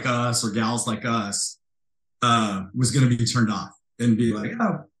guys like us or gals like us, was going to be turned off and be like,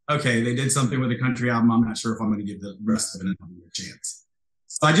 oh, okay, they did something with a country album. I'm not sure if I'm going to give the rest of it a chance.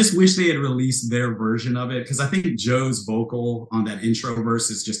 So I just wish they had released their version of it, because I think Joe's vocal on that intro verse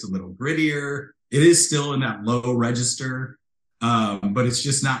is just a little grittier. It is still in that low register, but it's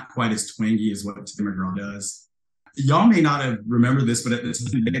just not quite as twangy as what Tim McGraw does. Y'all may not have remembered this, but at the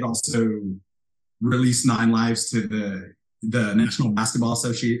time they had also released Nine Lives to the National Basketball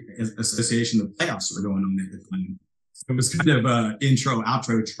Association. The playoffs were going on at the time. It was kind of an intro,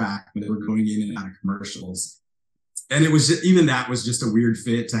 outro track when they were going in and out of commercials. And it was just, even that was just a weird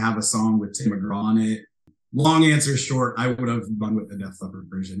fit to have a song with Tim McGraw on it. Long answer short, I would have run with the Def Leppard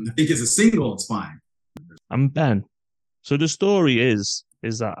version. I think as a single, it's fine. I'm Ben. So the story is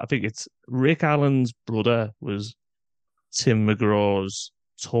that I think it's Rick Allen's brother was Tim McGraw's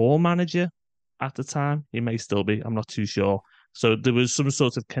tour manager at the time. He may still be, I'm not too sure. So there was some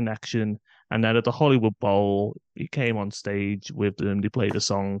sort of connection. And then at the Hollywood Bowl, he came on stage with them, they played a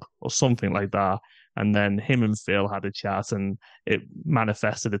song or something like that. And then him and Phil had a chat, and it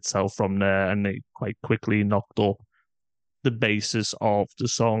manifested itself from there. And they quite quickly knocked up the basis of the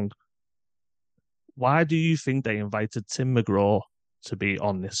song. Why do you think they invited Tim McGraw to be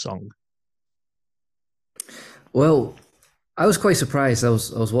on this song? Well, I was quite surprised. I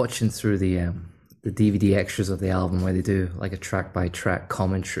was watching through the DVD extras of the album where they do like a track by track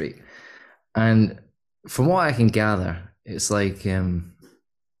commentary, and from what I can gather, it's like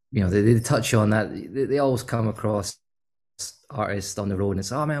they touch on that. They always come across artists on the road and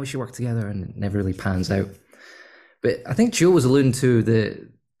it's, oh man, we should work together, and it never really pans out. But I think Joe was alluding to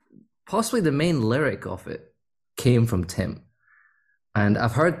possibly the main lyric of it came from Tim. And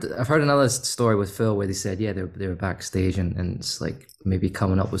I've heard another story with Phil where they said, yeah, they were backstage and it's like maybe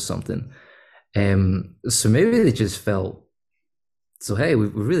coming up with something. So maybe they just felt, so hey,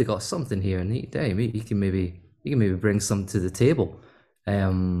 we've really got something here, and he can maybe bring something to the table.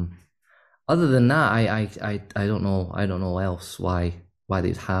 Other than that, I don't know else why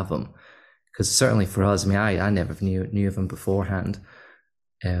they'd have him, because certainly for us, I mean, I never knew of him beforehand.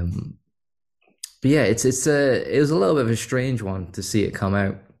 But yeah, it was a little bit of a strange one to see it come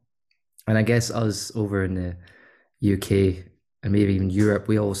out, and I guess us over in the UK and maybe even Europe,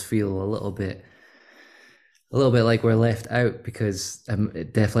 we always feel a little bit like we're left out, because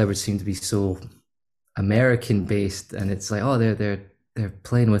Def Leppard seem to be so American based, and it's like, oh, they're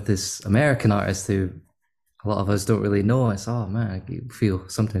playing with this American artist who a lot of us don't really know. It's, oh man, I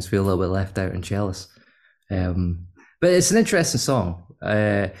sometimes feel a little bit left out and jealous. But it's an interesting song.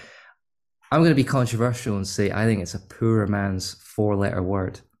 I'm going to be controversial and say I think it's a poor man's 4-letter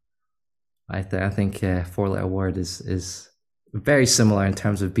word. I think 4-letter word is very similar in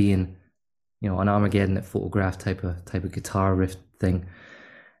terms of being, an Armageddon at Photograph type of guitar riff thing.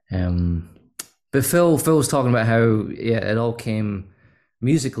 But Phil was talking about how it all came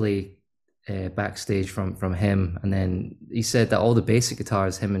musically backstage from him, and then he said that all the basic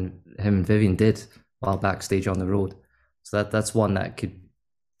guitars him and Vivian did while backstage on the road. So that's one that could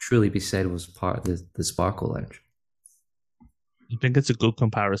truly be said was part of the Sparkle Lounge. I think it's a good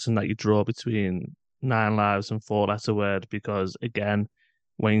comparison that you draw between Nine Lives and 4-letter word, because again,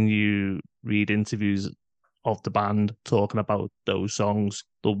 when you read interviews of the band talking about those songs,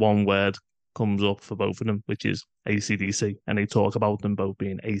 the one word comes up for both of them, which is AC/DC, and they talk about them both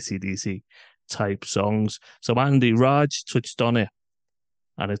being AC/DC type songs. So Andy, Raj touched on it,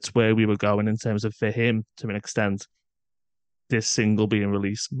 and it's where we were going in terms of, for him, to an extent, this single being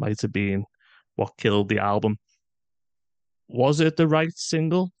released might have been what killed the album. Was it the right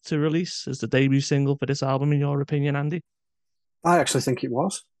single to release as the debut single for this album, in your opinion, Andy? I actually think it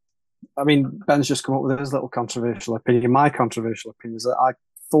was. I mean, Ben's just come up with his little controversial opinion. My controversial opinion is that I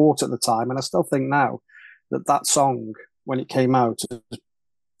thought at the time, and I still think now, that song, when it came out,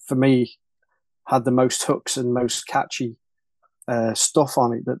 for me, had the most hooks and most catchy stuff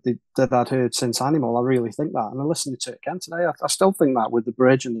on it that I'd heard since Animal. I really think that. And I listened to it again today. I still think that, with the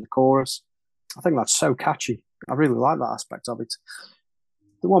bridge and the chorus. I think that's so catchy. I really like that aspect of it.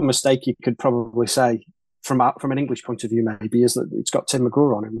 The one mistake you could probably say from an English point of view maybe is that it's got Tim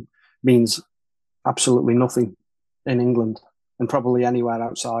McGraw on it. Means absolutely nothing in England and probably anywhere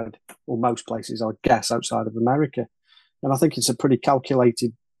outside, or most places, I would guess, outside of America. And I think it's a pretty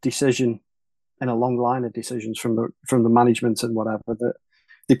calculated decision in a long line of decisions from the management and whatever, that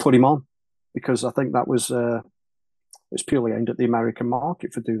they put him on, because I think that was it's purely aimed at the American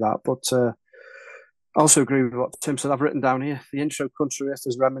market for do that. But I also agree with what Tim said. I've written down here, the intro country riff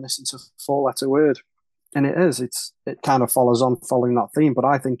is reminiscent of 4-letter word. And it is. It kind of follows on following that theme, but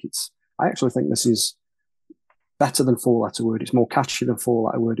I actually think this is better than 4-letter word. It's more catchy than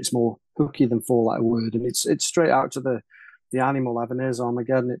 4-letter word. It's more hooky than 4-letter word, and it's straight out to the Animal Heaven is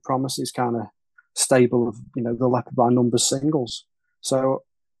Armageddon. It promises kind of stable of the Leopard by Numbers singles. So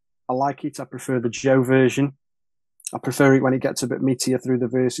I like it. I prefer the Joe version. I prefer it when it gets a bit meatier through the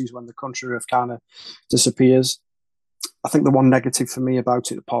verses, when the country riff kind of disappears. I think the one negative for me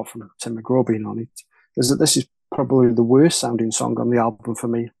about it, apart from Tim McGraw being on it, is that this is probably the worst sounding song on the album for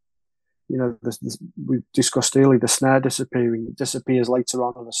me. We discussed earlier the snare disappearing. It disappears later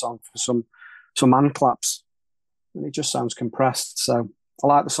on in the song for some hand claps, and it just sounds compressed. So I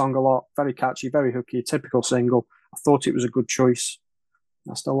like the song a lot. Very catchy, very hooky, a typical single. I thought it was a good choice.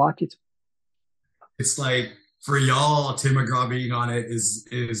 I still like it. It's like, for y'all, Tim McGraw being on it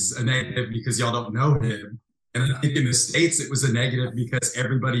is a negative because y'all don't know him. And I think in the States, it was a negative because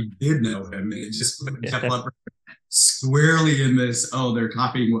everybody did know him. And it just put Def Leppard squarely in this, oh, they're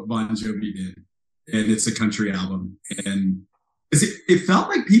copying what Bon Jovi did, and it's a country album. And it felt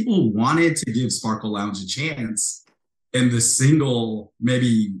like people wanted to give Sparkle Lounge a chance, and the single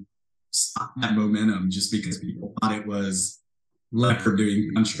maybe stopped that momentum just because people thought it was Leopard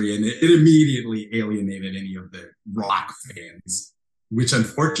doing country, and it immediately alienated any of the rock fans, which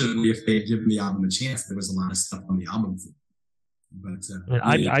unfortunately, if they had given the album a chance, there was a lot of stuff on the album. But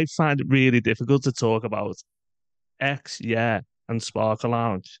I find it really difficult to talk about X, yeah, and Sparkle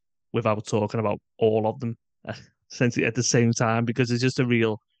Lounge without talking about all of them essentially at the same time, because it's just a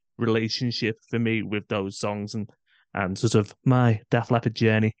real relationship for me with those songs and sort of my Def Leppard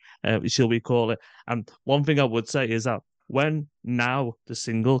journey, shall we call it. And one thing I would say is that when Now the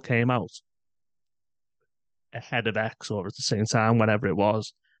single came out ahead of X or at the same time, whenever it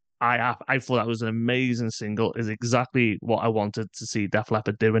was, I thought that was an amazing single. Is exactly what I wanted to see Def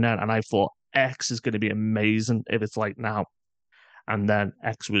Leppard doing it, and I thought X is going to be amazing if it's like Now. And then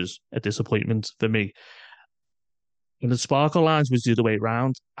X was a disappointment for me. And the Sparkle Lounge was the other way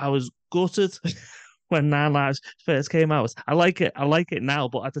around. I was gutted when Nine Lives first came out. I like it now,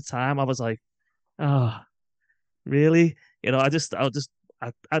 but at the time I was like, oh, really? You know, I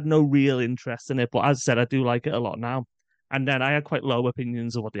had no real interest in it. But as I said, I do like it a lot now. And then I had quite low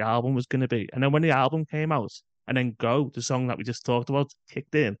opinions of what the album was going to be. And then when the album came out, and then Go, the song that we just talked about,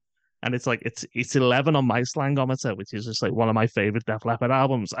 kicked in, and it's like it's 11 on my Slangometer, which is just like one of my favorite Def Leppard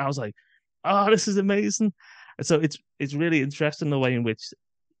albums. I was like, oh, this is amazing. And so it's really interesting the way in which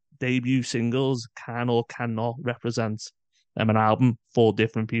debut singles can or cannot represent an album for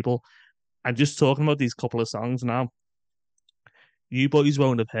different people. And just talking about these couple of songs now, you boys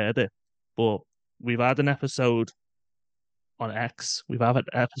won't have heard it, but we've had an episode on X, we've had an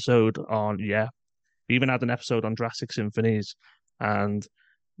episode on we even had an episode on Jurassic Symphonies, and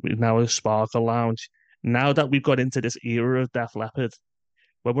we've now a Sparkle Lounge. Now that we've got into this era of Def Leppard,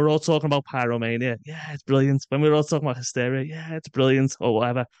 when we're all talking about Pyromania, yeah, it's brilliant. When we're all talking about Hysteria, yeah, it's brilliant, or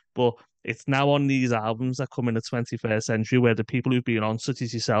whatever. But it's now on these albums that come in the 21st century where the people who've been on, such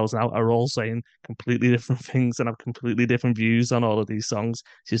as yourselves now, are all saying completely different things and have completely different views on all of these songs.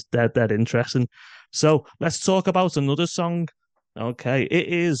 It's just dead interesting. So let's talk about another song. Okay, it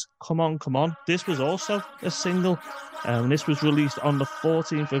is Come On, Come On. This was also a single. This was released on the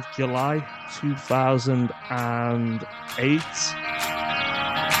 14th of July, 2008.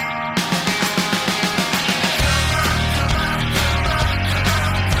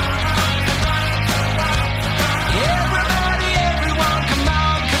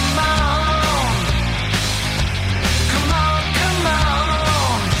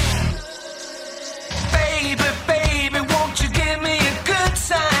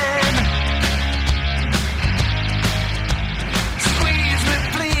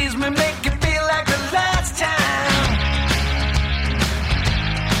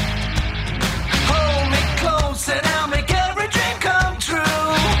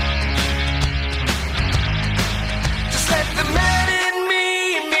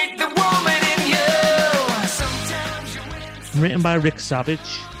 Written by Rick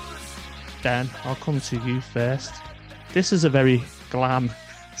Savage. Ben, I'll come to you first. This is a very glam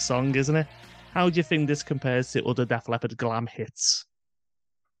song, isn't it? How do you think this compares to other Def Leppard glam hits?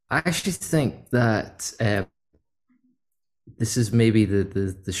 I actually think that this is maybe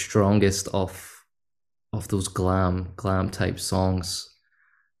the strongest of those glam type songs.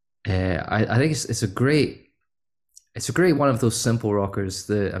 I think it's a great one of those simple rockers.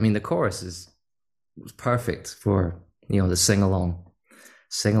 The chorus was perfect for the sing along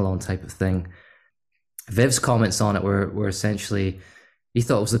type of thing. Viv's comments on it were essentially, he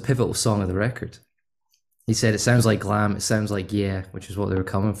thought it was the pivotal song of the record. He said it sounds like glam, it sounds like yeah, which is what they were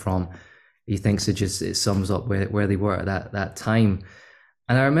coming from. He thinks it sums up where they were at that time.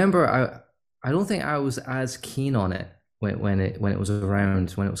 And I remember I don't think I was as keen on it when it was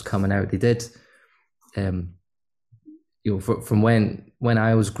around, when it was coming out. They did from when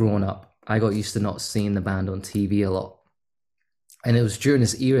I was growing up, I got used to not seeing the band on TV a lot. And it was during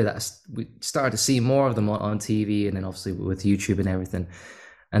this era that we started to see more of them on TV, and then obviously with YouTube and everything.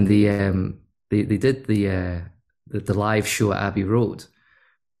 And they did the live show at Abbey Road,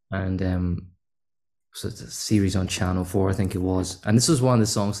 and so it's a series on Channel 4, I think it was. And this was one of the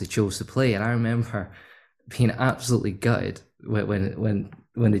songs they chose to play. And I remember being absolutely gutted when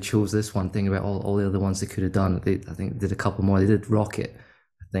they chose this one, thinking about all the other ones they could have done. I think they did a couple more. They did Rocket,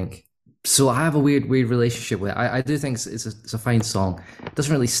 I think. So I have a weird relationship with it. I do think it's a fine song. It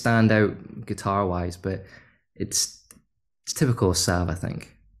doesn't really stand out guitar wise, but it's typical of Sav, I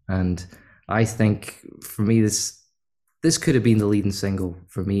think. And I think for me, this could have been the leading single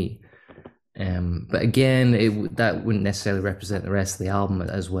for me. But again, that wouldn't necessarily represent the rest of the album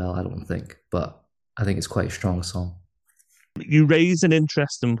as well, I don't think. But I think it's quite a strong song. You raise an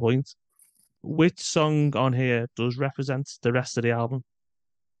interesting point. Which song on here does represent the rest of the album?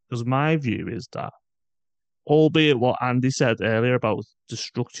 Because my view is that, albeit what Andy said earlier about the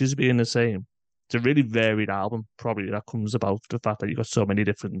structures being the same, it's a really varied album. Probably that comes about the fact that you've got so many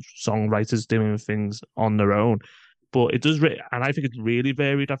different songwriters doing things on their own. But it does, and I think it's really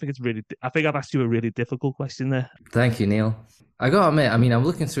varied. I think I've asked you a really difficult question there. Thank you, Neil. I gotta admit, I mean, I'm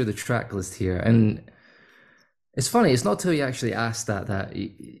looking through the track list here, and it's funny. It's not till you actually ask that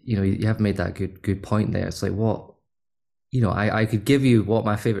you have made that good point there. It's like, what, I could give you what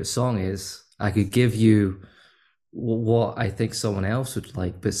my favorite song is. I could give you what I think someone else would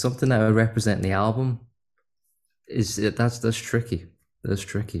like, but something that would represent the album that's tricky. That's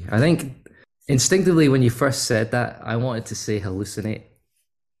tricky. I think instinctively when you first said that, I wanted to say Hallucinate,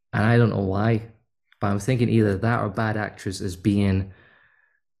 and I don't know why, but I'm thinking either that or Bad Actress as being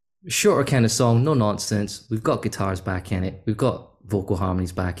shorter kind of song, no nonsense. We've got guitars back in it. We've got vocal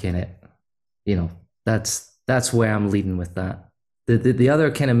harmonies back in it. That's where I'm leading with that. The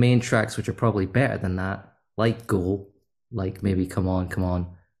other kind of main tracks, which are probably better than that, like Go, like maybe Come On, Come On.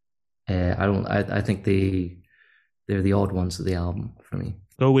 I think they're the odd ones of the album for me.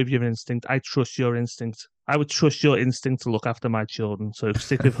 Go with your instinct. I trust your instinct. I would trust your instinct to look after my children. So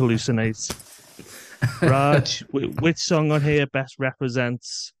stick with Hallucinates. Raj, which song on here best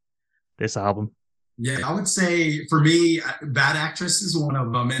represents this album? Yeah, I would say for me, Bad Actress is one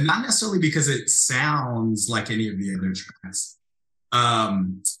of them, and not necessarily because it sounds like any of the other tracks.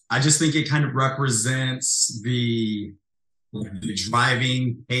 I just think it kind of represents the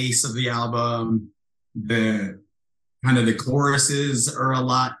driving pace of the album. The kind of the choruses are a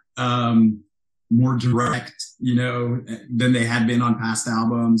lot more direct, than they had been on past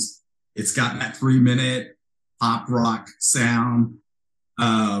albums. It's got that 3-minute pop rock sound.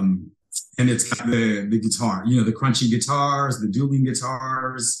 And it's got the guitar, the crunchy guitars, the dueling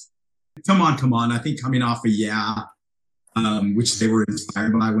guitars. Come On, I think coming off of Yeah, which they were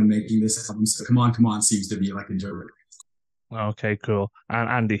inspired by when making this album. So Come On seems to be like a joke. Okay, cool. And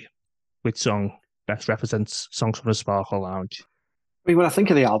Andy, which song best represents Songs from the Sparkle Lounge? I mean, when I think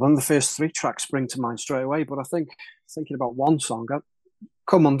of the album, the first 3 tracks spring to mind straight away. But I think thinking about one song,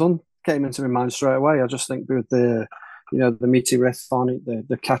 Come Undone came into my mind straight away. I just think with the meaty riff on it,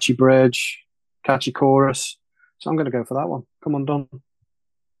 the catchy bridge, catchy chorus. So I'm going to go for that one. Come Undone.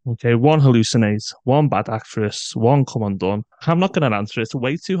 Okay, 1 Hallucinates, 1 Bad Actress, 1 Come Undone. I'm not going to answer it. It's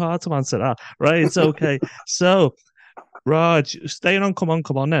way too hard to answer that. Right, it's okay. So, Raj, staying on Come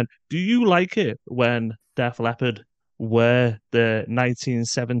On then. Do you like it when Def Leppard wear the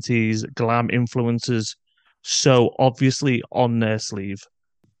 1970s glam influences so obviously on their sleeve?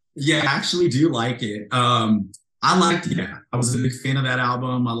 Yeah, I actually do like it. I liked it. Yeah. I was a big fan of that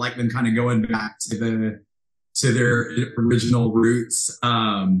album. I like them kind of going back to their original roots.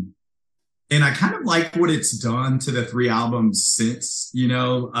 And I kind of like what it's done to the 3 albums since,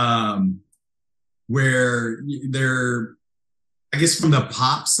 where they're, I guess from the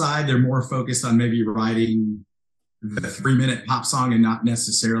pop side, they're more focused on maybe writing the 3-minute pop song and not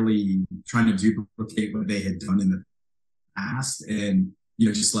necessarily trying to duplicate what they had done in the past. And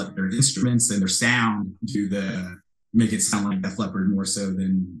just let their instruments and their sound make it sound like Def Leppard more so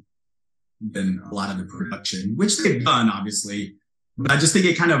than a lot of the production, which they've done, obviously. But I just think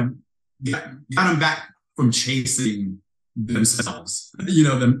it kind of got them back from chasing themselves,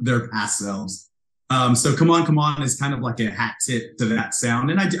 their past selves. So Come On is kind of like a hat tip to that sound.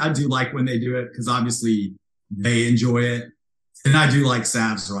 And I do like when they do it because obviously they enjoy it. And I do like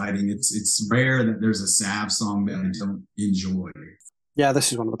Sav's writing. It's rare that there's a Sav song that I don't enjoy. Yeah,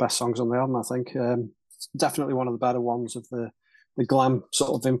 this is one of the best songs on the album, I think. It's definitely one of the better ones of the glam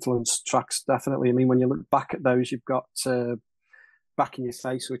sort of influence tracks, definitely. I mean, when you look back at those, you've got Back in Your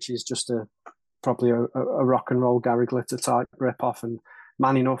Face, which is just probably a rock and roll Gary Glitter type rip-off, and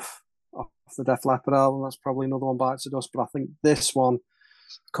Man Enough off the Def Leppard album. That's probably another one bites the dust, but I think this one,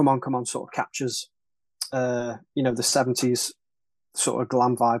 Come On, sort of captures, the 70s sort of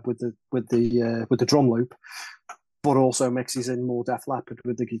glam vibe with the drum loop, but also mixes in more Def Leppard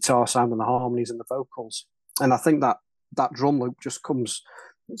with the guitar sound and the harmonies and the vocals. And I think that drum loop just comes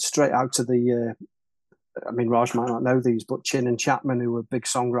straight out to the, Raj might not know these, but Chin and Chapman, who were big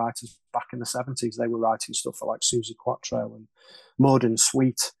songwriters back in the 70s, they were writing stuff for like Suzi Quatro and Mud and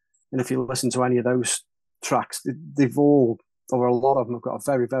Sweet. And if you listen to any of those tracks, they've all, or a lot of them, have got a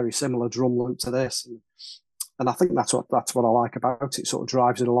very, very similar drum loop to this. And I think that's what I like about it. It sort of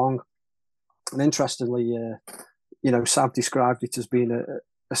drives it along. And interestingly, Sav described it as being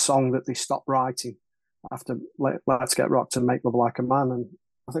a song that they stopped writing after Let's Get Rocked and Make Love Like a Man. And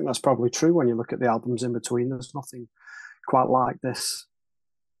I think that's probably true when you look at the albums in between. There's nothing quite like this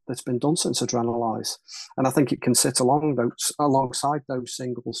that's been done since Adrenalize. And I think it can sit alongside those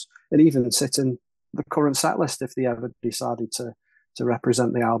singles and even sit in the current set list if they ever decided to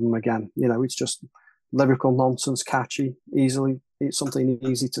represent the album again. You know, it's just lyrical nonsense, catchy, it's something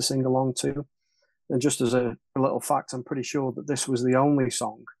easy to sing along to. And just as a little fact, I'm pretty sure that this was the only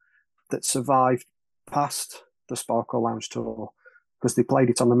song that survived past the Sparkle Lounge tour, because they played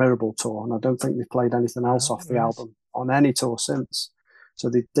it on the Mirrorball tour, and I don't think they've played anything else off the album on any tour since. So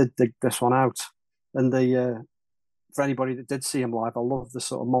they did dig this one out. And for anybody that did see him live, I love the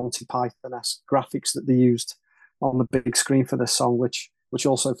sort of Monty Python-esque graphics that they used on the big screen for this song, which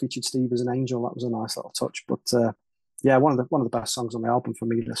also featured Steve as an angel. That was a nice little touch. But yeah, one of the best songs on the album for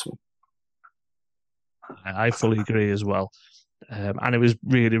me, this one. I fully agree as well. And it was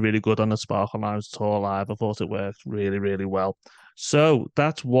really, really good on the Sparkle Lounge tour live. I thought it worked really, really well. So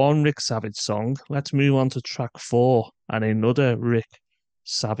that's one Rick Savage song. Let's move on to track 4 and another Rick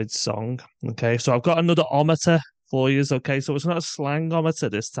Savage song. Okay, so I've got another ometer for you. Okay, so it's not a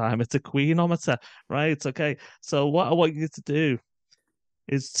slangometer this time, it's a Queenometer, right? Okay, so what I want you to do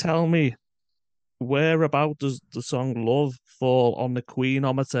is tell me whereabout does the song Love fall on the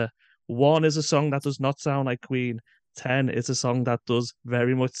Queenometer. 1 is a song that does not sound like Queen. 10 is a song that does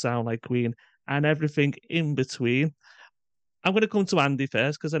very much sound like Queen, and everything in between. I'm going to come to Andy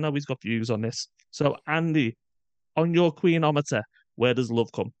first because I know he's got views on this. So, Andy, on your Queenometer, where does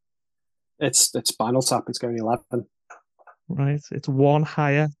Love come? It's Spinal Tap. It's going 11. Right, it's 1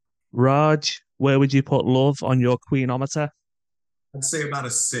 higher. Raj, where would you put Love on your Queenometer? I'd say about a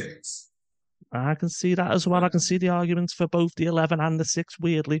 6. I can see that as well. I can see the arguments for both the 11 and the 6,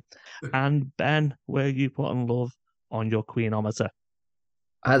 weirdly. And Ben, where are you putting Love on your Queenometer?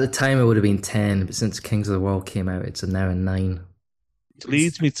 At the time, it would have been 10, but since Kings of the World came out, it's now a 9. Which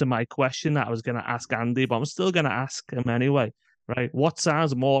leads me to my question that I was going to ask Andy, but I'm still going to ask him anyway. Right? What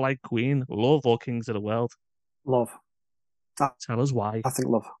sounds more like Queen, Love or Kings of the World? Love. Tell us why. I think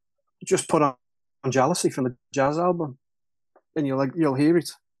Love. Just put on Jealousy from the Jazz album, and you'll hear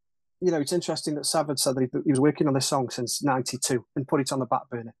it. You know, it's interesting that Savage said that he was working on this song since '92 and put it on the back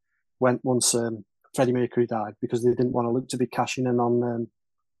burner once Freddie Mercury died, because they didn't want to look to be cashing in on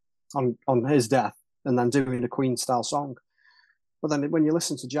his death and then doing a Queen style song. But then when you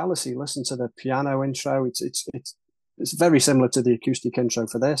listen to Jealousy, listen to the piano intro. It's very similar to the acoustic intro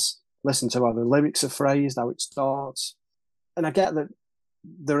for this. Listen to how the lyrics are phrased, how it starts, and I get that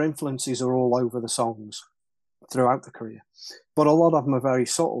their influences are all over the songs throughout the career, but a lot of them are very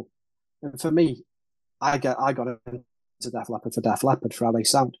subtle. And for me, I got into Def Leppard for Def Leppard for how they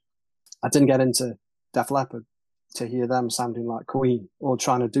sound. I didn't get into Def Leppard to hear them sounding like Queen or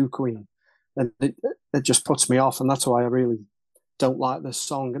trying to do Queen. And it just puts me off, and that's why I really don't like this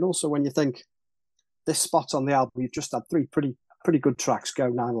song. And also when you think this spot on the album, you've just had 3 pretty good tracks go,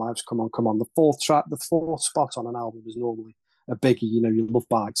 9 Lives, Come On. The fourth spot on an album is normally a biggie. You know, You Love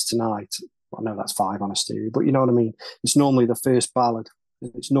Bites Tonight. Well, I know that's 5 on a stereo, but you know what I mean? It's normally the first ballad.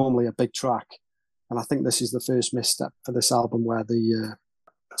 It's normally a big track. And I think this is the first misstep for this album where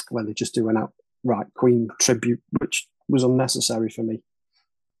they just do an outright Queen tribute, which was unnecessary for me.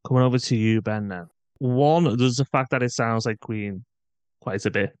 Coming over to you, Ben, now. 1, does the fact that it sounds like Queen quite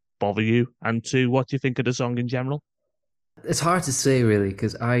a bit bother you? And 2, what do you think of the song in general? It's hard to say, really,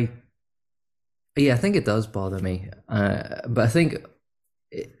 because I think it does bother me. But I think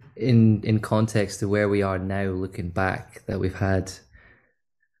in context to where we are now, looking back, that we've had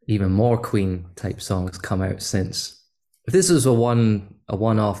even more Queen type songs come out since. If this was a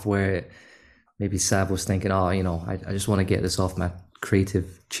one-off where maybe Sav was thinking, I just want to get this off my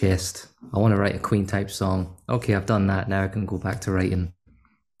creative chest. I want to write a Queen type song. Okay, I've done that. Now I can go back to writing,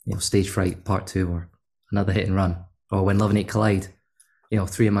 Stage Fright Part 2 or another Hit and Run, or When Love and Hate Collide.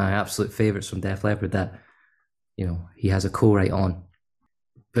 3 of my absolute favorites from Def Leppard that, he has a co-write on.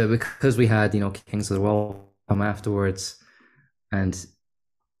 But because we had, Kings of the World come afterwards, and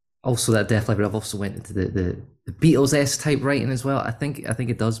also that Def Leppard, I've also went into the Beatles-esque type writing as well. I think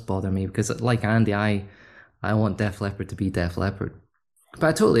it does bother me because, like Andy, I want Def Leppard to be Def Leppard, but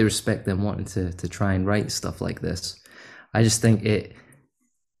I totally respect them wanting to try and write stuff like this. I just think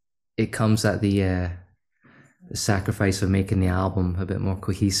it comes at the sacrifice of making the album a bit more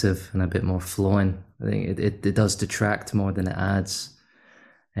cohesive and a bit more flowing. I think it does detract more than it adds.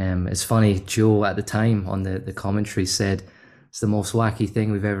 It's funny, Joe at the time on the commentary said it's the most wacky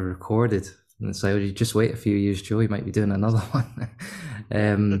thing we've ever recorded. And it's like, you just wait a few years, Joe, you might be doing another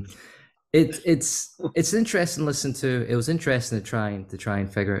one. It's interesting to listen to. It was interesting to try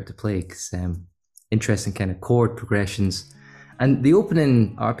and figure out to play because interesting kind of chord progressions, and the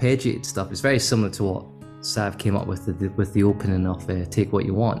opening arpeggiated stuff is very similar to what Sav came up with the opening of Take What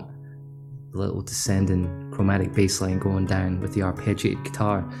You Want, the little descending chromatic bass line going down with the arpeggiated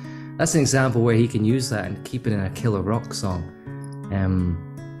guitar. That's an example where he can use that and keep it in a killer rock song.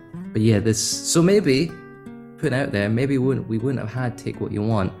 But yeah, so maybe putting out there, maybe we wouldn't have had Take What You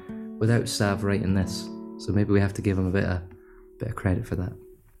Want without Sav writing this. So maybe we have to give him a bit of credit for that.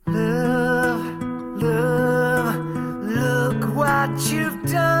 Love, love, look what you've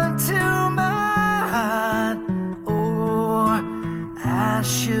done to my heart. Or I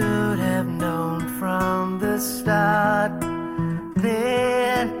should have known from the start.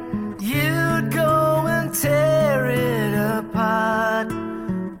 Then you'd go and tear it apart.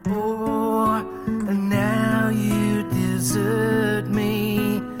 Or now you desert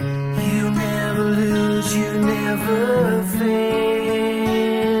me. You never lose, you never fail.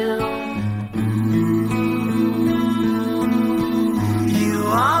 You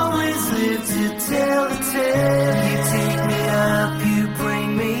always live to tell the tale. You take me up, you bring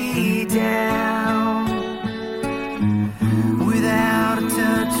me down. Without a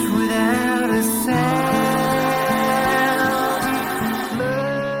touch, without a sound.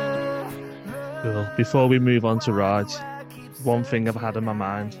 Cool. Before we move on to Raj, one thing I've had in my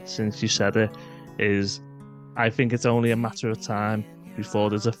mind since you said it is I think it's only a matter of time before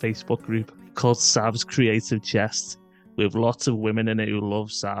there's a Facebook group called Sav's Creative Chest with lots of women in it who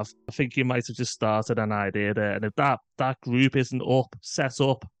love Sav. I think you might have just started an idea there, and if that group isn't set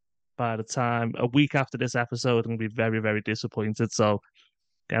up by the time a week after this episode, I'm going to be very, very disappointed. So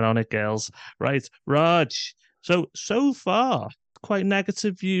get on it, girls. Right, Raj. So far, quite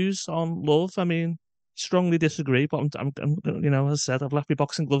negative views on love. I mean, strongly disagree, but I'm as I said, I've left my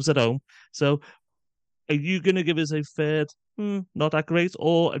boxing gloves at home. So are you going to give us a third, not that great,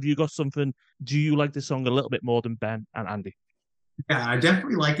 or have you got something? Do you like the song a little bit more than Ben and Andy? Yeah, I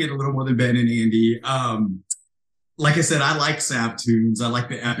definitely like it a little more than Ben and Andy. Like I said, I like Sav tunes. I like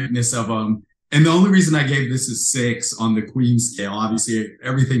the epicness of them. And the only reason I gave this a 6 on the Queen scale, obviously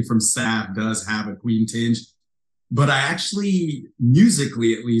everything from Sav does have a Queen tinge, but I actually,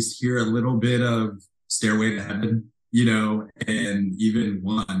 musically at least, hear a little bit of Stairway to Heaven, and even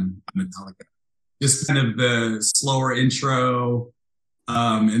One, Metallica. Just kind of the slower intro,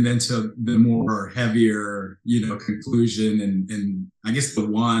 and then to the more heavier, conclusion. And I guess the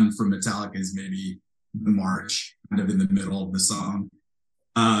One from Metallica is maybe the march, kind of in the middle of the song.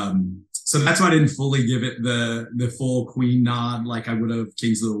 So that's why I didn't fully give it the full Queen nod like I would have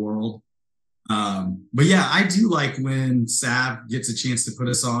Kings of the World. But yeah, I do like when Sav gets a chance to put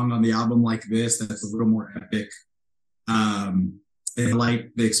a song on the album like this that's a little more epic. And I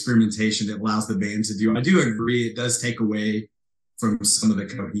like the experimentation it allows the band to do. I do agree it does take away from some of the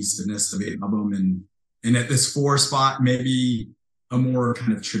cohesiveness of the album. And at this 4 spot, maybe a more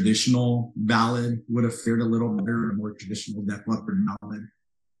kind of traditional ballad would have fared a little better, a more traditional Def Leppard ballad.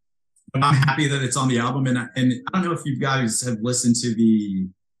 But I'm happy that it's on the album. And I don't know if you guys have listened to the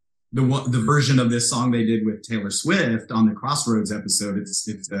version of this song they did with Taylor Swift on the Crossroads episode. It's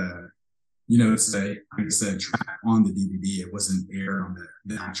a track on the DVD. It wasn't aired on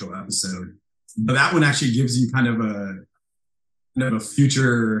the actual episode. But that one actually gives you kind of a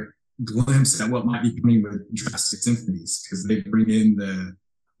future glimpse at what might be coming with Drastic Symphonies, because they bring in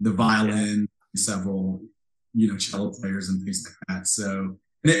the violin, several, cello players and things like that. So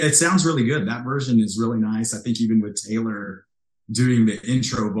it sounds really good. That version is really nice. I think even with Taylor doing the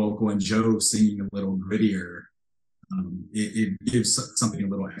intro vocal and Joe singing a little grittier, it gives something a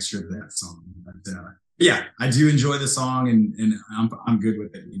little extra to that song. But yeah, I do enjoy the song, and I'm good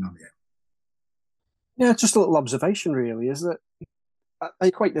with it. Yeah, just a little observation really is that I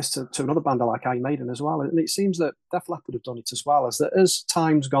equate this to another band I like, Iron Maiden, as well, and it seems that Def Leppard have done it as well. As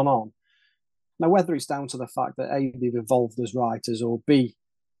time's gone on, now whether it's down to the fact that A, they've evolved as writers, or B,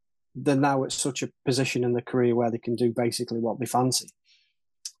 they're now at such a position in their career where they can do basically what they fancy.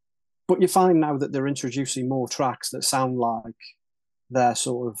 But you find now that they're introducing more tracks that sound like their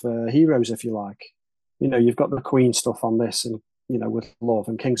sort of heroes, if you like. You've got the Queen stuff on this, and with Love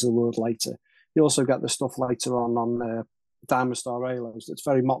and Kings of the World later. You also get the stuff later on Diamond Star Halos. It's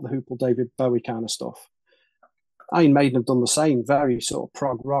very Mott the Hoople, David Bowie kind of stuff. Iron Maiden have done the same, very sort of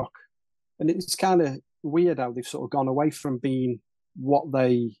prog rock. And it's kind of weird how they've sort of gone away from being what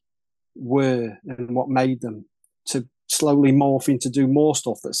they were and what made them to slowly morphing to do more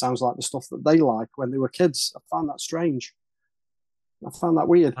stuff that sounds like the stuff that they like when they were kids. I found that strange. I found that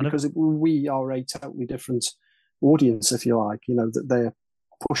weird because we are a totally different audience, if you like. That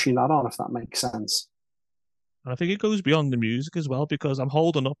pushing that on, if that makes sense. And I think it goes beyond the music as well, because I'm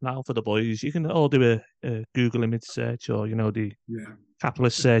holding up now for the boys. You can all do a Google image search, or the Yeah.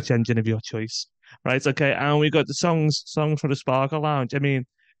 capitalist search engine of your choice, right? Okay, and we got the songs from the Sparkle Lounge. I mean,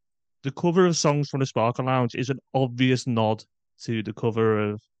 the cover of Songs from the Sparkle Lounge is an obvious nod to the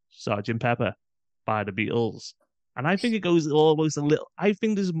cover of Sgt. Pepper by the Beatles. And I think it goes almost a little. I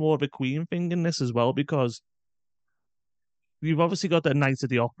think there's more of a Queen thing in this as well, because you've obviously got the Night of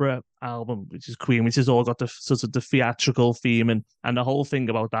the Opera album, which is Queen, which has all got the sort of the theatrical theme, and the whole thing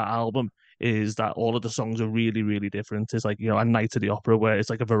about that album is that all of the songs are really, really different. It's like, a Night of the Opera where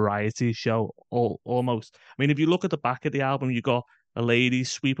it's like a variety show, almost. I mean, if you look at the back of the album, you got a lady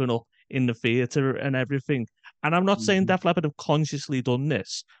sweeping up in the theatre and everything. And I'm not saying Def Leppard have consciously done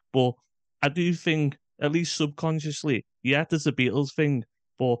this, but I do think, at least subconsciously, yeah, there's the Beatles thing,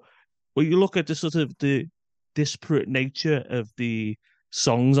 but when you look at the sort of the disparate nature of the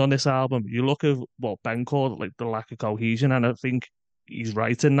songs on this album, you look at what Ben called like the lack of cohesion, and I think he's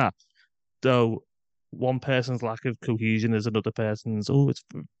right in that. Though one person's lack of cohesion is another person's. It's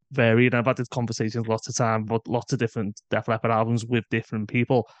varied. I've had this conversations lots of time, but lots of different Def Leppard albums with different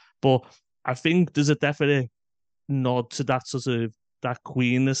people. But I think there's a definite nod to that sort of that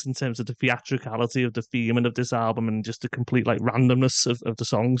queenness in terms of the theatricality of the theming of this album, and just the complete like randomness of the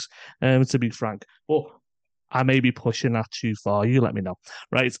songs, to be frank. But I may be pushing that too far. You let me know.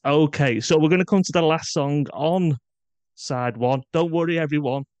 Right. Okay. So we're going to come to the last song on side one. Don't worry,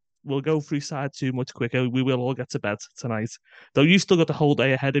 everyone. We'll go through side two much quicker. We will all get to bed tonight. Though you still got the whole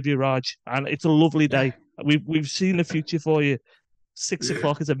day ahead of you, Raj. And it's a lovely day. We've seen the future for you. 6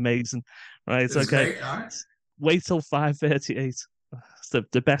 o'clock is amazing. Right. It's okay. great. All right. Wait till 5:38. It's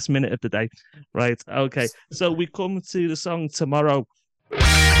the best minute of the day. Right. Okay. So we come to the song Tomorrow.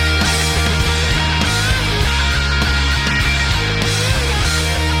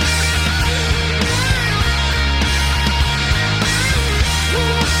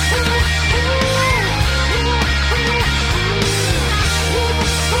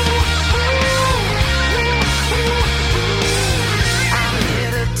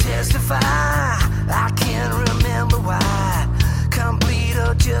 I can't remember why. Complete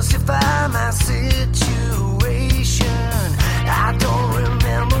or justify my situation. I don't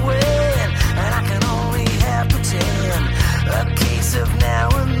remember when, and I can only have pretend. A case of now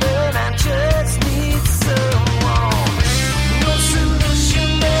and then, I just need someone. No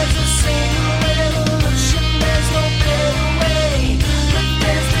solution, there's a single revolution. There's no better way, but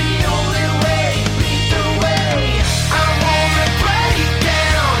there's the only way. Lead the way. I wanna break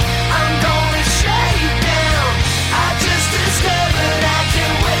down. I'm gonna shake down. I just discovered I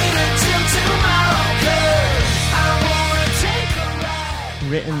can wait until tomorrow, 'cause I wanna take a ride.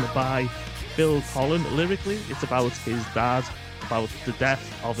 Written by Phil Collin. Lyrically, it's about his dad, about the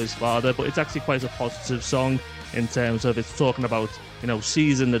death of his father, but it's actually quite a positive song in terms of it's talking about,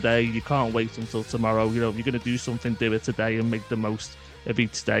 seizing the day. You can't wait until tomorrow. If you're going to do something, do it today and make the most of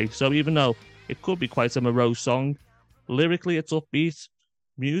each day. So even though it could be quite a morose song, lyrically, it's upbeat.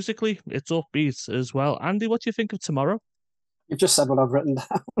 Musically, it's upbeat as well. Andy, what do you think of Tomorrow? You've just said what I've written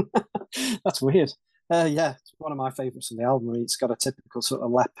down. That's weird. Yeah, it's one of my favourites on the album. It's got a typical sort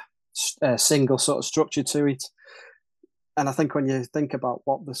of single sort of structure to it. And I think when you think about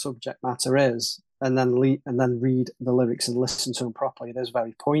what the subject matter is, and then read the lyrics and listen to them properly, it is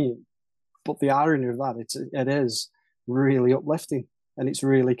very poignant. But the irony of that, it is really uplifting, and it's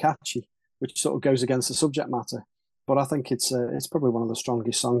really catchy, which sort of goes against the subject matter. But I think it's probably one of the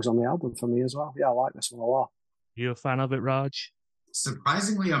strongest songs on the album for me as well. Yeah, I like this one a lot. You a fan of it, Raj?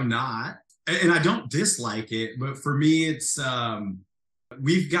 Surprisingly, I'm not. And I don't dislike it, but for me, it's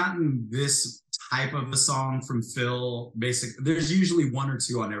we've gotten this type of a song from Phil. There's usually one or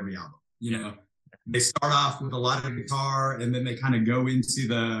two on every album. They start off with a lot of guitar, and then they kind of go into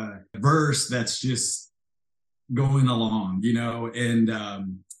the verse that's just going along, and I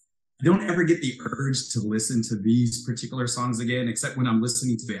don't ever get the urge to listen to these particular songs again, except when I'm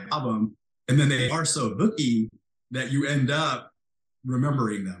listening to the album, and then they are so hooky that you end up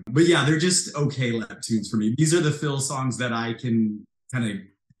remembering them. But yeah, they're just okay lap tunes for me. These are the Phil songs that I can kind of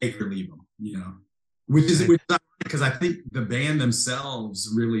take or leave them, which is because I think the band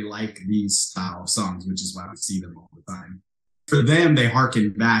themselves really like these style of songs, which is why I see them all the time. For them, they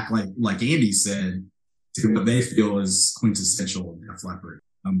harken back, like Andy said, to what they feel is quintessential Def Leppard.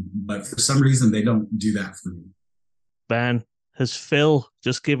 But for some reason, they don't do that for me. Ben, has Phil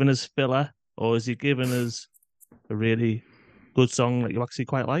just given us filler, or has he given us a really good song that you actually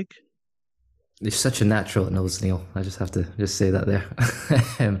quite like? You're such a natural at nose, Neil. I just have to say that there.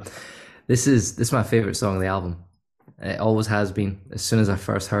 This is my favourite song on the album. It always has been. As soon as I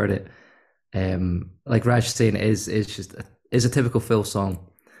first heard it, like Raj was saying, is a typical Phil song,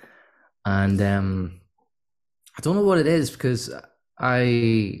 and I don't know what it is because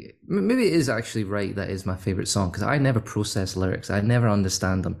maybe it is actually right that is my favorite song because I never process lyrics. I never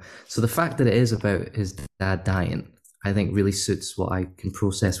understand them. So the fact that it is about his dad dying, I think really suits what I can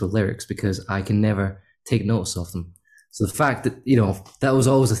process with lyrics because I can never take notice of them. So the fact that, that was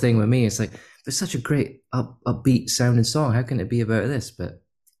always the thing with me. It's like, it's such a great upbeat sounding song. How can it be about this? But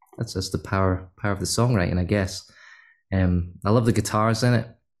that's just the power of the songwriting, I guess. I love the guitars in it.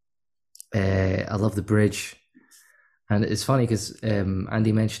 I love the bridge. And it's funny because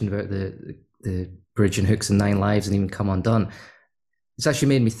Andy mentioned about the bridge and hooks and Nine Lives and even Come Undone. It's actually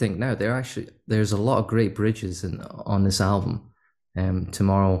made me think now there's a lot of great bridges on this album.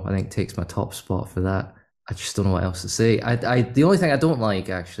 Tomorrow I think takes my top spot for that. I just don't know what else to say. The only thing I don't like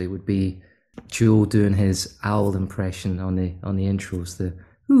actually would be Joe doing his owl impression on the intros, the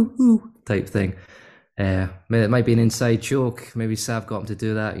ooh ooh type thing. It might be an inside joke. Maybe Sav got him to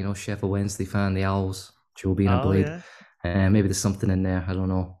do that. Sheffield Wednesday fan, the Owls, Joe being a Blade. Yeah. Maybe there's something in there. I don't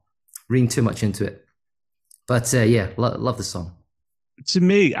know. Reading too much into it. But love the song. To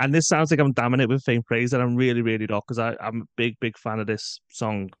me, and this sounds like I'm damning it with faint praise, and I'm really, really not, because I'm a big, big fan of this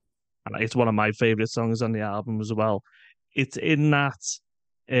song. And it's one of my favorite songs on the album as well. It's in that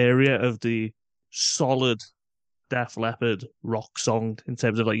area of the solid Def Leppard rock song in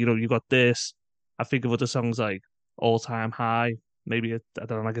terms of you've got this. I think of other songs like All Time High, maybe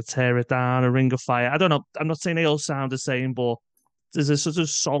like a Tear It Down, a Ring of Fire. I don't know. I'm not saying they all sound the same, but there's a sort of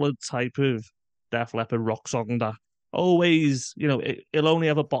solid type of Def Leppard rock song that always, it'll only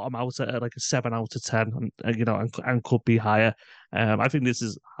ever bottom out at like a 7 out of 10, and could be higher. I think this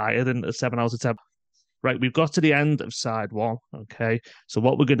is higher than a 7 out of 10. Right, we've got to the end of side one. Okay, so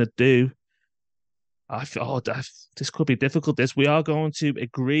what we're gonna do? This could be difficult. We are going to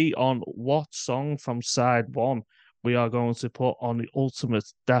agree on what song from side one we are going to put on the ultimate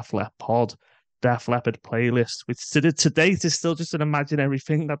Def Leppard playlist, which to date is still just an imaginary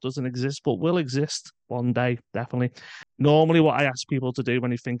thing that doesn't exist, but will exist one day, definitely. Normally, what I ask people to do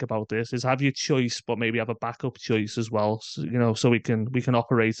when you think about this is have your choice, but maybe have a backup choice as well. So we can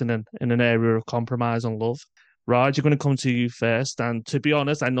operate in an area of compromise and love. Raj, you're going to come to you first. And to be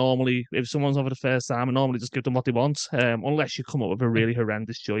honest, I normally, if someone's over the first time, I normally just give them what they want, unless you come up with a really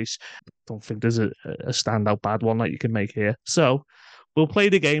horrendous choice. I don't think there's a standout bad one that you can make here. So we'll play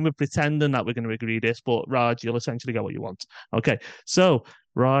the game of pretending that we're going to agree this, but Raj, you'll essentially get what you want. Okay, so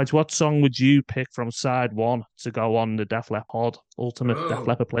Raj, what song would you pick from side one to go on the Def Leppard ultimate Def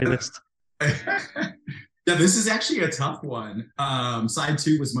Leppard playlist? Yeah, this is actually a tough one. Side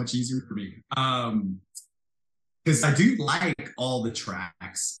two was much easier for me. Because I do like all the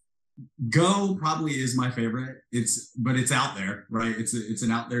tracks. Go probably is my favorite. But it's out there, right? It's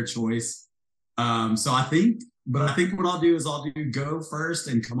an out there choice. So I think what I'll do is I'll do Go first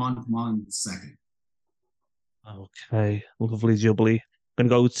and Come On second. Okay, lovely jubbly.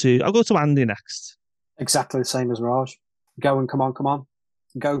 I'll go to Andy next. Exactly the same as Raj. Go and Come On.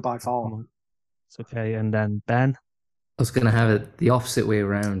 Go by far. It's okay, and then Ben. I was gonna have it the opposite way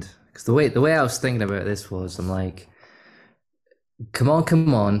around. Because the way I was thinking about this was, I'm like, come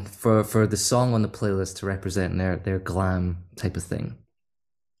on, for the song on the playlist to represent their glam type of thing.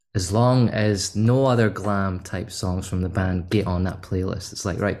 As long as no other glam type songs from the band get on that playlist, it's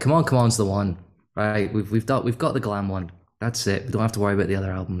like, right, Come On's the one, right? We've got the glam one. That's it. We don't have to worry about the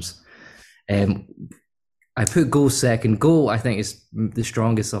other albums. I put Go second. Go, I think, is the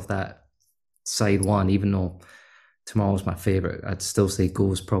strongest of that side one, even though Tomorrow's my favorite. I'd still say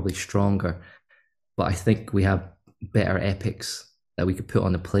Go is probably stronger, but I think we have better epics that we could put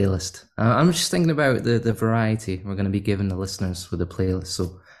on the playlist. I'm just thinking about the variety we're going to be giving the listeners with the playlist.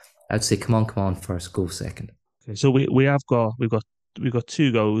 So I'd say Come On first, Go second. Okay, so we've got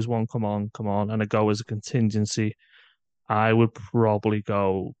two goes, one Come On, and a go as a contingency. I would probably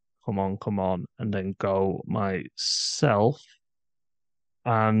go Come On, and then Go myself.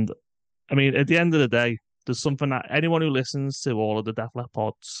 And I mean, at the end of the day, there's something that anyone who listens to all of the Def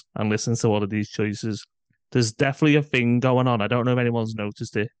Leppards and listens to all of these choices, there's definitely a thing going on. I don't know if anyone's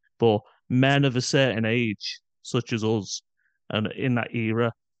noticed it, but men of a certain age, such as us, and in that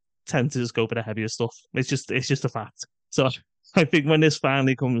era, tend to just go for the heavier stuff. It's just a fact. So I think when this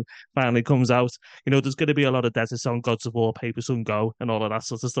finally comes out, there's going to be a lot of Desert Song, Gods of War, Paper Sun Go, and all of that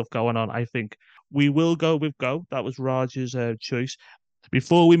sort of stuff going on. I think we will go with Go. That was Raj's choice.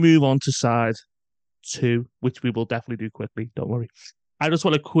 Before we move on to side two, which we will definitely do quickly, don't worry, I just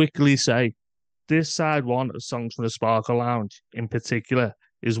want to quickly say this side one of Songs from the Sparkle Lounge in particular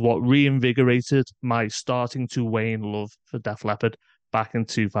is what reinvigorated my starting to wane love for Def Leppard back in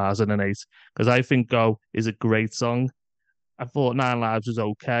 2008. Because I think Go is a great song. I thought Nine Lives was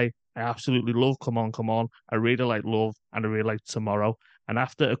okay. I absolutely love Come On, Come On. I really like Love and I really like Tomorrow. And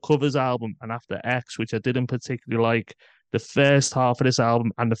after a covers album and after X, which I didn't particularly like, the first half of this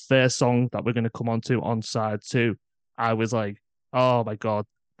album and the first song that we're going to come on to on side two, I was like, oh my God,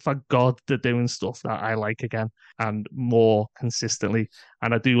 thank God they're doing stuff that I like again and more consistently.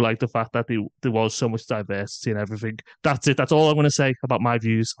 And I do like the fact that there was so much diversity and everything. That's it. That's all I'm going to say about my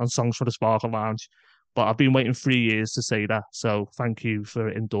views on Songs for the Sparkle Lounge. But I've been waiting 3 years to say that. So thank you for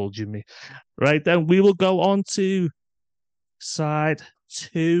indulging me. Right, then we will go on to side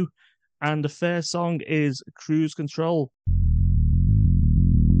two. And the first song is Cruise Control.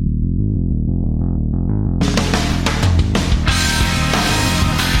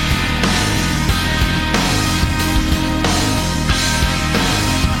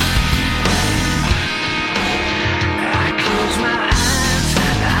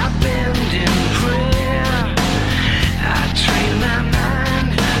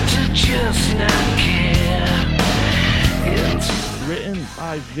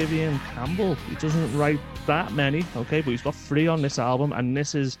 By Vivian Campbell. He doesn't write that many, okay, but he's got 3 on this album, and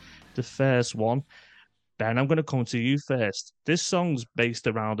this is the first one. Ben, I'm going to come to you first. This song's based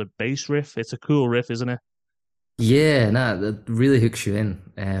around a bass riff. It's a cool riff, isn't it? Yeah, nah, that really hooks you in.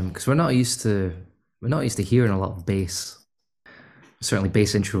 Because we're not used to hearing a lot of bass. Certainly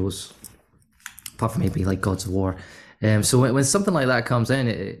bass intros, apart from maybe like Gods of War. So when something like that comes in,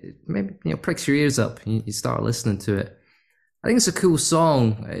 it maybe pricks your ears up. You start listening to it. I think it's a cool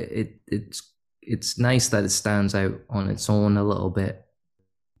song. It's nice that it stands out on its own a little bit.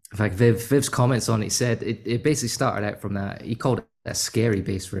 In fact, Viv's comments on it, he said it basically started out from that. He called it a scary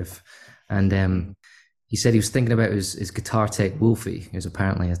bass riff. And he said he was thinking about his guitar tech, Wolfie, who's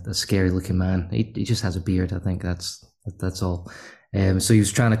apparently a scary looking man. He just has a beard, I think that's all. So he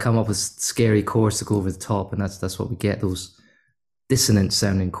was trying to come up with scary chords to go over the top, and that's what we get, those dissonant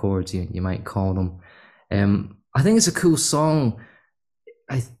sounding chords, you might call them. I think it's a cool song.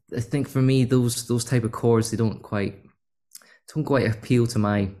 I think for me, those type of chords, they don't quite appeal to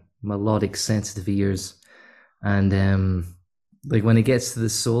my melodic sensitive ears. And like when it gets to the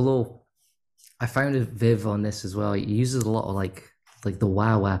solo, I found Viv on this as well. He uses a lot of like the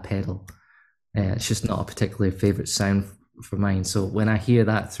wah-wah pedal. It's just not a particularly favorite sound for mine. So when I hear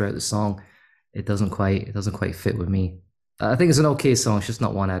that throughout the song, it doesn't quite fit with me. I think it's an okay song. It's just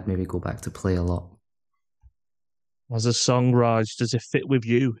not one I'd maybe go back to play a lot. As a song, Raj, does it fit with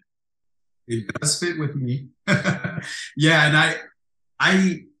you? It does fit with me. Yeah, and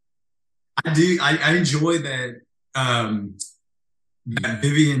I enjoy that that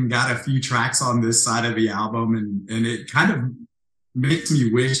Vivian got a few tracks on this side of the album, and it kind of makes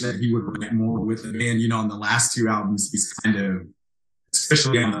me wish that he would write more with the band. On the last 2 albums, he's kind of,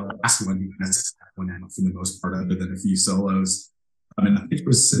 especially on the last one, he kind of set that one out for the most part, other than a few solos. And I think it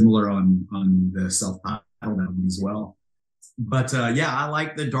was similar on the self-titled album as well. But yeah, I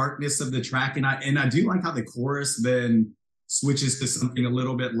like the darkness of the track, and I do like how the chorus then switches to something a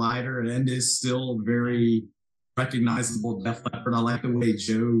little bit lighter and is still very recognizable Def Leppard. I like the way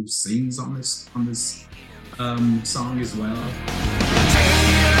Joe sings on this song as well.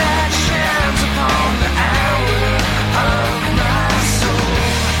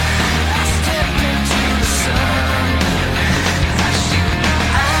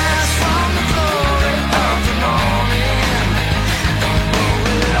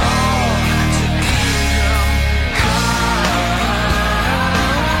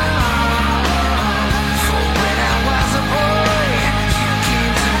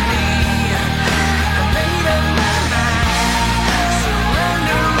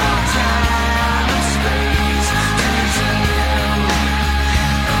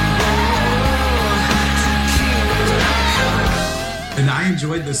 And I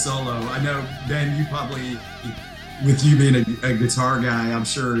enjoyed the solo. I know, Ben, you probably, with you being a guitar guy, I'm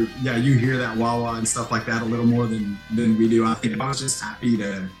sure, yeah, you hear that wah-wah and stuff like that a little more than we do. I think I was just happy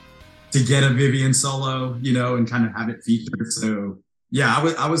to get a Vivian solo, and kind of have it featured. So yeah,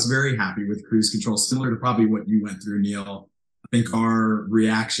 I was very happy with Cruise Control, similar to probably what you went through, Neil. I think our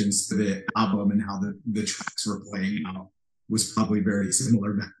reactions to the album and how the tracks were playing out was probably very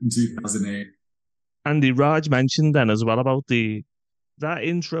similar back in 2008. Andy, Raj mentioned then as well about that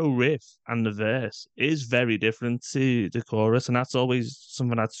intro riff and the verse is very different to the chorus, and that's always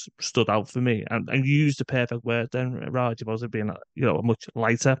something that's stood out for me. And you used the perfect word then, Raj, about it being much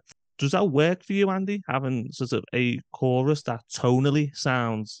lighter. Does that work for you, Andy, having sort of a chorus that tonally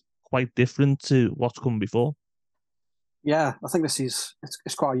sounds quite different to what's come before? Yeah, I think this is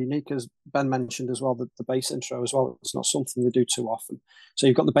it's quite unique, as Ben mentioned as well. The bass intro as well. It's not something they do too often. So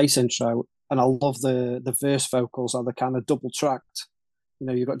you've got the bass intro, and I love the verse vocals are the kind of double tracked. You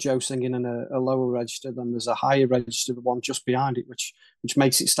know, you've got Joe singing in a lower register, then there's a higher register one just behind it, which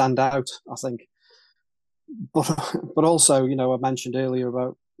makes it stand out, I think. But also, you know, I mentioned earlier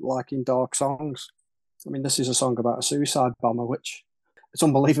about liking dark songs. I mean, this is a song about a suicide bomber, which it's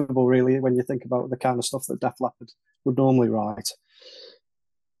unbelievable, really, when you think about the kind of stuff that Def Leppard would normally write.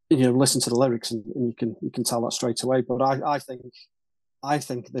 You know, listen to the lyrics and you can tell that straight away. But I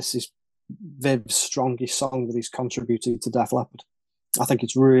think this is Viv's strongest song that he's contributed to Def Leppard. I think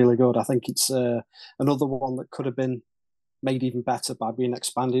it's really good. I think it's another one that could have been made even better by being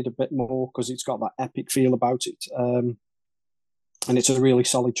expanded a bit more, because it's got that epic feel about it. And it's a really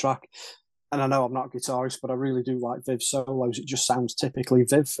solid track. And I know I'm not a guitarist, but I really do like Viv's solos. It just sounds typically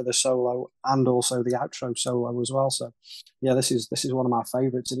Viv for the solo and also the outro solo as well. So yeah, this is one of my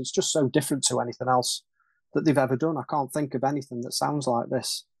favourites, and it's just so different to anything else that they've ever done. I can't think of anything that sounds like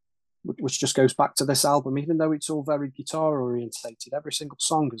this, which just goes back to this album. Even though it's all very guitar orientated, every single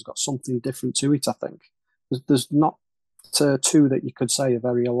song has got something different to it. I think there's not two that you could say are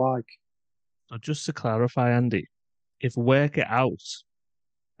very alike. So just to clarify, Andy, if Work It Out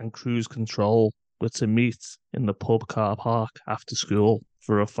and Cruise Control were to meet in the pub car park after school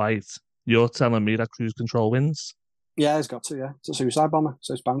for a fight, you're telling me that Cruise Control wins? Yeah, it's got to, yeah. It's a suicide bomber,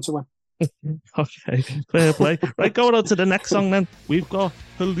 so it's bound to win. Okay, fair play. Right, going on to the next song then. We've got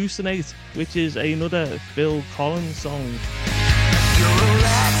Hallucinate, which is another Phil Collins song. Your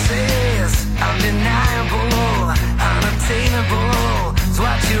access, undeniable, unattainable. It's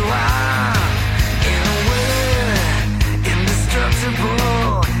what you are. In a word,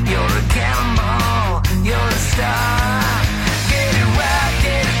 indestructible. You're a cannonball, you're a star. Get it right,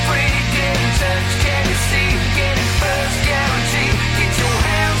 get it free, get in touch, can you see? Get it first, guarantee. Get your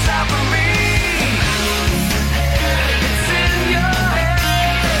hands off of me. It's in your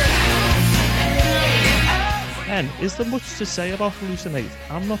head. Ben, is there much to say about Hallucinate?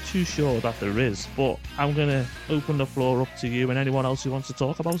 I'm not too sure that there is, but I'm going to open the floor up to you and anyone else who wants to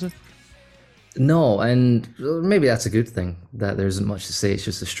talk about it. No, and maybe that's a good thing, that there isn't much to say. It's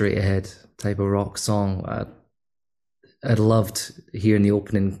just a straight ahead type of rock song. I'd loved hearing the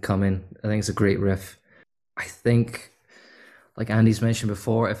opening come in. I think it's a great riff. I think, like Andy's mentioned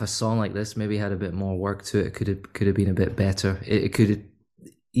before, if a song like this maybe had a bit more work to it, it could have been a bit better. It could have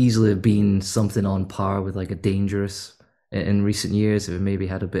easily have been something on par with like a Dangerous in recent years, if it maybe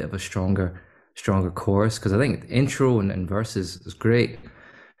had a bit of a stronger chorus, because I think the intro and verses is great.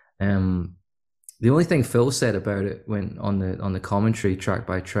 The only thing Phil said about it when on the commentary track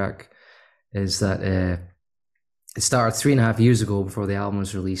by track is that it started 3.5 years ago before the album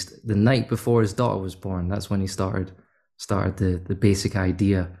was released. The night before his daughter was born, that's when he started the basic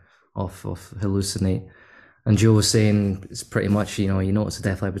idea of Hallucinate. And Joe was saying it's pretty much, you know it's a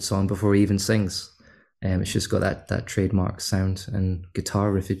Def Leppard song before he even sings. It's just got that trademark sound and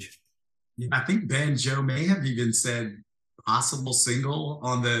guitar riffage. Yeah, I think Joe may have even said possible single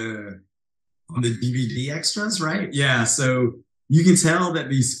on the DVD extras, right? Yeah, so you can tell that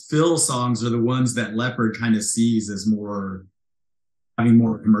these Phil songs are the ones that Leppard kind of sees as having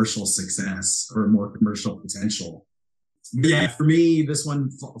more commercial success or more commercial potential. But yeah, for me, this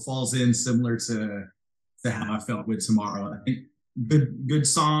one falls in similar to how I felt with Tomorrow. I think good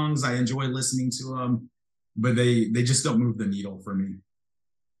songs. I enjoy listening to them, but they just don't move the needle for me.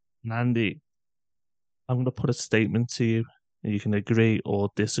 Andy, I'm going to put a statement to you, and you can agree or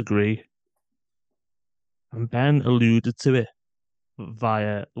disagree. And Ben alluded to it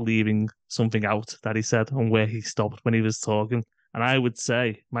via leaving something out that he said on where he stopped when he was talking. And I would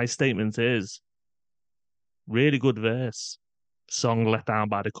say my statement is really good verse, song let down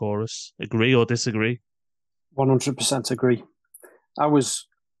by the chorus. Agree or disagree? 100% agree. I was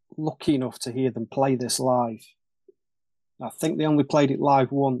lucky enough to hear them play this live. I think they only played it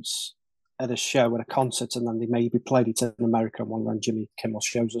live once at a show, at a concert, and then they maybe played it in America on one of them Jimmy Kimmel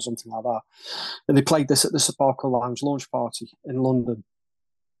shows or something like that. And they played this at the Sparkle Lounge launch party in London,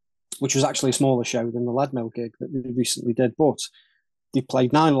 which was actually a smaller show than the Leadmill gig that they recently did. But they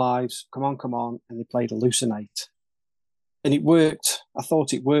played 9 lives, Come On, and they played Hallucinate. And it worked. I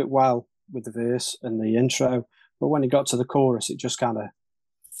thought it worked well with the verse and the intro, but when it got to the chorus, it just kind of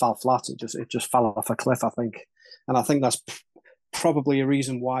fell flat. It just fell off a cliff, I think. And I think that's probably a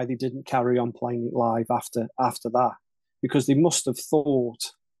reason why they didn't carry on playing it live after that, because they must have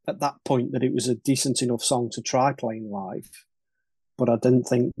thought at that point that it was a decent enough song to try playing live, but I didn't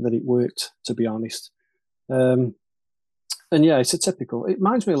think that it worked, to be honest. And yeah, it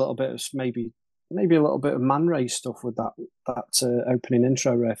reminds me a little bit of maybe maybe a little bit of Man Ray stuff with that opening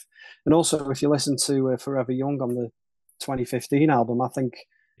intro riff. And also, if you listen to Forever Young on the 2015 album, I think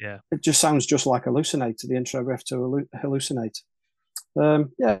it just sounds just like Hallucinate, the intro riff to Hallucinate.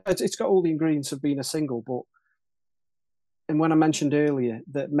 It's got all the ingredients of being a single, but and when I mentioned earlier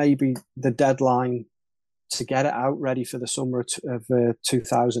that maybe the deadline to get it out ready for the summer of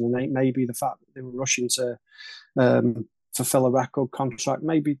 2008, maybe the fact that they were rushing to fulfill a record contract,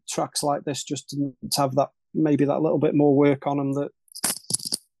 maybe tracks like this just didn't have that little bit more work on them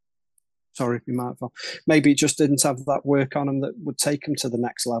maybe it just didn't have that work on them that would take them to the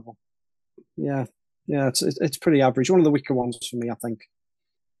next level. It's pretty average, one of the weaker ones for me, I think.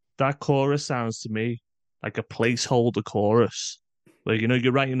 That chorus sounds to me like a placeholder chorus where,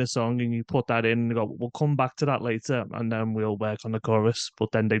 you're writing a song and you put that in and you go, we'll come back to that later and then we'll work on the chorus,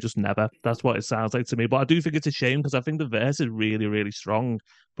 but then they just never. That's what it sounds like to me. But I do think it's a shame because I think the verse is really, really strong,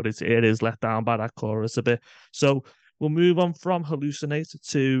 but it is let down by that chorus a bit. So we'll move on from Hallucinate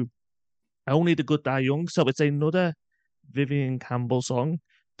to Only the Good Die Young. So it's another Vivian Campbell song.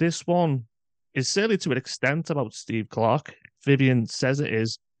 This one is certainly to an extent about Steve Clark. Vivian says it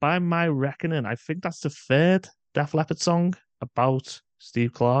is. By my reckoning, I think that's the third Def Leppard song about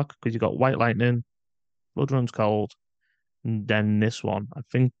Steve Clark, because you got White Lightning, Blood Runs Cold, and then this one. I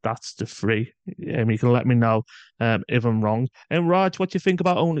think that's the three. You can let me know if I'm wrong. And Raj, what do you think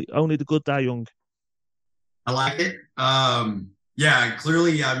about Only the Good Die Young? I like it.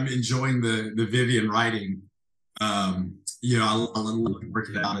 Clearly I'm enjoying the Vivian writing. I'll work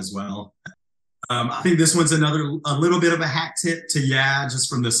it out as well. I think this one's a little bit of a hat tip to just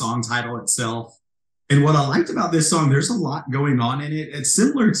from the song title itself. And what I liked about this song, there's a lot going on in it. It's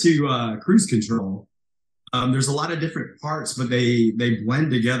similar to Cruise Control. There's a lot of different parts, but they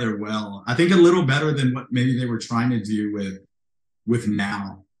blend together well. I think a little better than what maybe they were trying to do with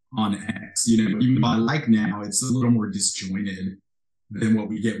Now on X. Even though I like Now, it's a little more disjointed than what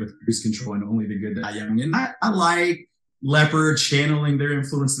we get with Cruise Control and Only the Good Die Young. And I like Leppard channeling their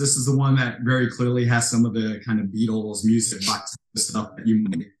influence. This is the one that very clearly has some of the kind of Beatles music box stuff that you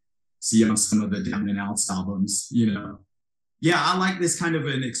might see on some of the Down and Outs albums, I like this kind of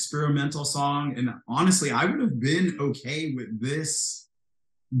an experimental song. And honestly, I would have been okay with this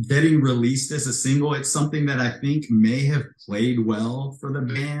getting released as a single. It's something that I think may have played well for the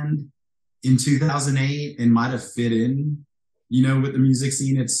band in 2008 and might have fit in, with the music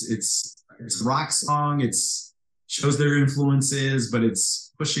scene. It's a rock song. It's shows their influences, but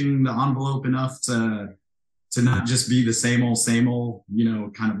it's pushing the envelope enough to not just be the same old,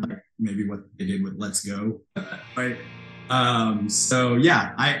 kind of like maybe what they did with Let's Go. Right. I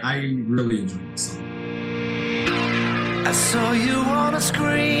really enjoyed this song. I saw you on a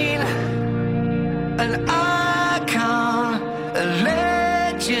screen, an icon, a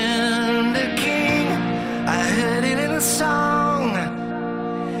legend, a king. I heard it in a song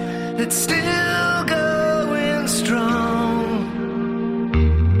that's still going strong.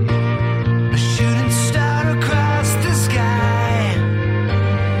 A shooting star across the sky.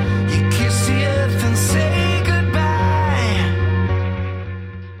 You kiss the earth and say goodbye.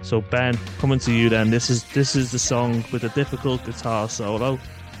 So Ben, coming to you then. This is the song with a difficult guitar solo.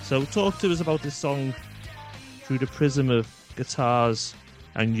 So talk to us about this song through the prism of guitars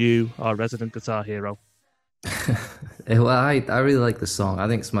and you, our resident guitar hero. Well, I really like the song. I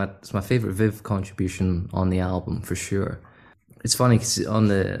think it's my favorite Viv contribution on the album for sure. It's funny because on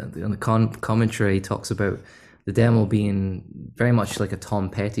the commentary he talks about the demo being very much like a Tom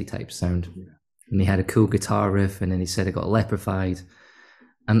Petty type sound, and he had a cool guitar riff, and then he said it got leprified,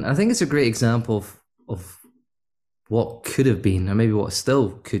 and I think it's a great example of what could have been, or maybe what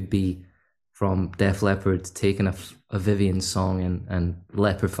still could be, from Def Leppard taking a Vivian song and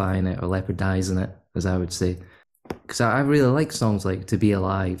leprifying it or leopardizing it, as I would say. Because I really like songs like To Be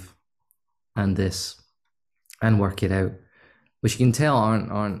Alive and this and Work It Out, which you can tell aren't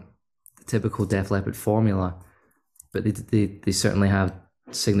the typical Def Leppard formula, but they certainly have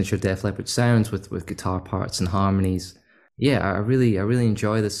signature Def Leppard sounds with guitar parts and harmonies. Yeah, I really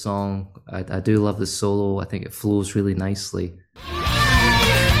enjoy this song. I do love the solo. I think it flows really nicely.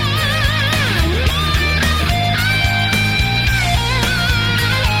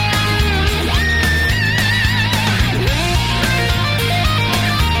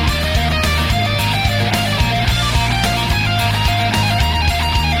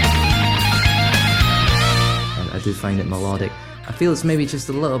 I do find it melodic. I feel it's maybe just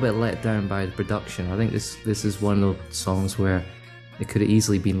a little bit let down by the production. I think this is one of those songs where it could have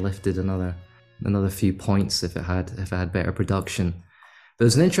easily been lifted another few points if it had better production. But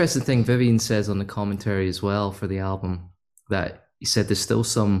there's an interesting thing Vivian says on the commentary as well for the album, that he said there's still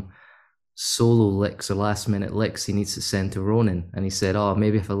some solo licks or last minute licks he needs to send to Ronan. And he said, oh,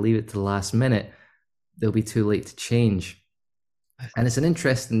 maybe if I leave it to the last minute, they'll be too late to change. And it's an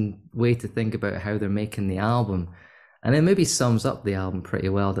interesting way to think about how they're making the album. And it maybe sums up the album pretty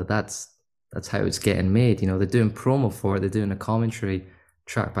well, that's how it's getting made. You know, they're doing promo for it, they're doing a commentary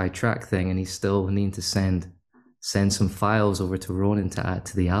track by track thing, and he's still needing to send some files over to Ronan to add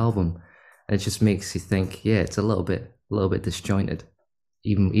to the album. And it just makes you think, yeah, it's a little bit disjointed.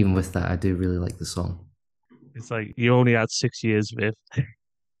 Even with that, I do really like the song. It's like you only had 6 years, Viv.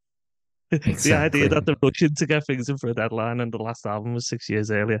 Exactly. The idea that they're rushing to get things in for a deadline and the last album was 6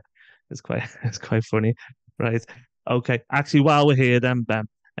 years earlier is quite funny, right? Okay, actually, while we're here, then Ben,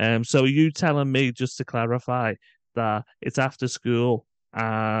 so are you telling me, just to clarify, that it's After School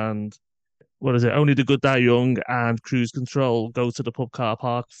and what is it? Only the Good Die Young and Cruise Control go to the pub car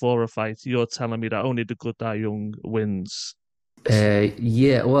park for a fight? You're telling me that Only the Good Die Young wins?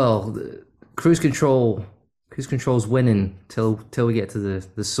 Yeah. Well, Cruise Control's winning till we get to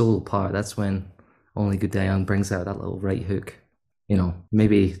the solo part. That's when Only Good Die Young brings out that little right hook. You know,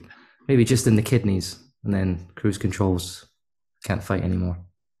 maybe just in the kidneys, and then Cruise Control's can't fight anymore.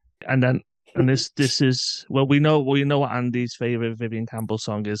 And this is, well, we know what Andy's favorite Vivian Campbell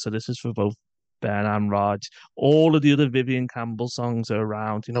song is, so this is for both Ben and Raj. All of the other Vivian Campbell songs are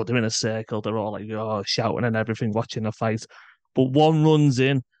around. You know, they're in a circle. They're all like shouting and everything, watching a fight. But one runs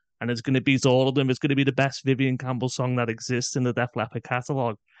in, and it's going to beat all of them. It's going to be the best Vivian Campbell song that exists in the Def Leppard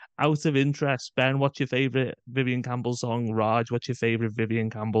catalogue. Out of interest, Ben, what's your favourite Vivian Campbell song? Raj, what's your favourite Vivian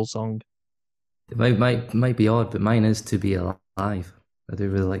Campbell song? It might be odd, but mine is To Be Alive. I do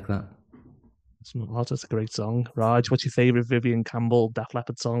really like that. That's a great song. Raj, what's your favourite Vivian Campbell Def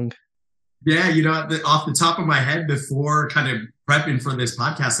Leppard song? Yeah, you know, off the top of my head, before kind of prepping for this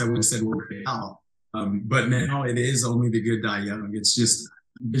podcast, I would have said Work It Out. But now it is Only the Good Die Young. There's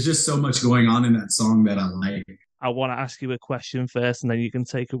just so much going on in that song that I like. I want to ask you a question first, and then you can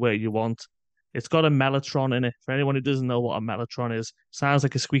take it where you want. It's got a mellotron in it. For anyone who doesn't know what a mellotron is, sounds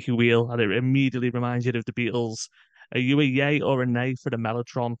like a squeaky wheel, and it immediately reminds you of the Beatles. Are you a yay or a nay for the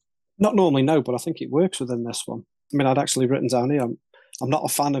mellotron? Not normally, no, but I think it works within this one. I mean, I'd actually written down here, I'm not a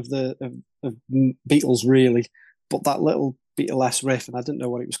fan of the Beatles really, but that little Beatles riff, and I didn't know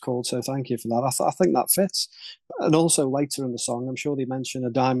what it was called, so thank you for that. I think that fits. And also later in the song, I'm sure they mention A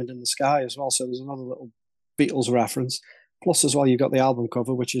Diamond in the Sky as well, so there's another little Beatles reference. Plus as well, you've got the album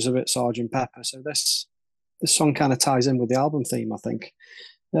cover, which is a bit Sgt. Pepper, so this song kind of ties in with the album theme, I think.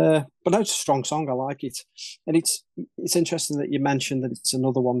 But no, it's a strong song, I like it. And it's interesting that you mentioned that it's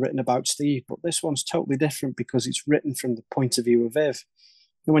another one written about Steve, but this one's totally different because it's written from the point of view of Viv.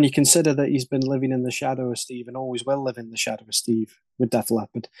 And when you consider that he's been living in the shadow of Steve and always will live in the shadow of Steve with Def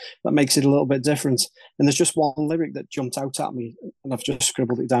Leppard, that makes it a little bit different. And there's just one lyric that jumped out at me, and I've just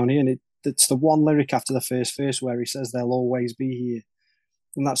scribbled it down here, and it's the one lyric after the first verse where he says, "They'll always be here."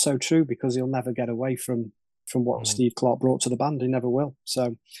 And that's so true, because he'll never get away from what Steve Clark brought to the band. He never will.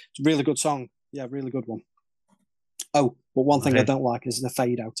 So it's a really good song. Yeah, really good one. Oh, but one thing I don't like is the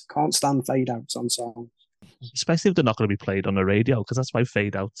fade out. I can't stand fade outs on songs. Especially if they're not going to be played on the radio, because that's why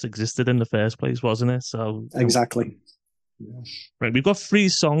fade outs existed in the first place, wasn't it? So exactly. Right, we've got 3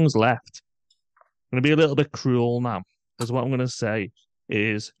 songs left. I'm going to be a little bit cruel now, because what I'm going to say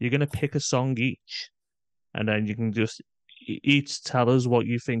is you're going to pick a song each, and then you can just each tell us what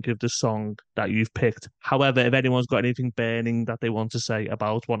you think of the song that you've picked. However, if anyone's got anything burning that they want to say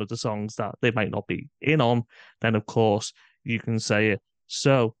about one of the songs that they might not be in on, then of course you can say it.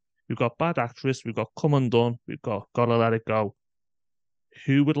 So we've got Bad Actress, we've got Come Undone, we've got Gotta Let It Go.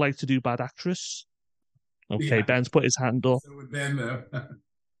 Who would like to do Bad Actress? Okay, yeah. Ben's put his hand up. So with Ben, though.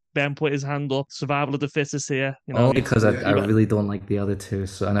 Ben put his hand up. Survival of the Fittest here. You know, only because I really don't like the other two.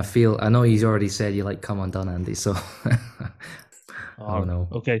 So, and I know he's already said you like Come Undone, Andy. So, oh no.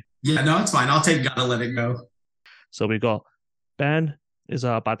 Okay. Yeah, no, it's fine. I'll take Gotta Let It Go. So we got Ben is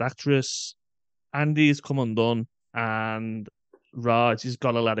our Bad Actress, Andy's Come Undone, and Raj has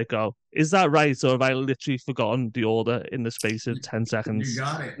Gotta Let It Go. Is that right? Or have I literally forgotten the order in the space of 10 seconds? You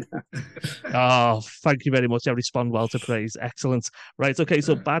got it. Oh, thank you very much. I respond well to praise. Excellent. Right, okay,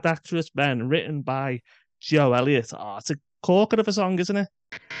 so Bad Actress, Ben, written by Joe Elliott. Oh, it's a corker of a song, isn't it?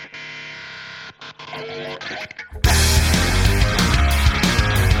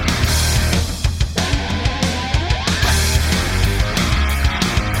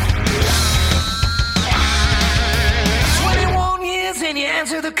 And you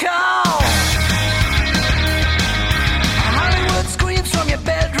answer the call. Hollywood screams from your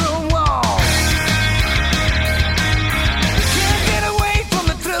bedroom wall. You can't get away from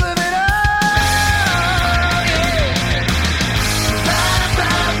the thrill of it all. Yeah. Bye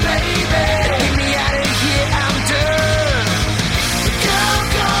bye, baby.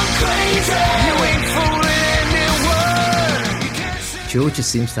 Joe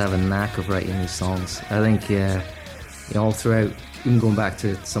just seems to have a knack of writing these songs. I think, all throughout, even going back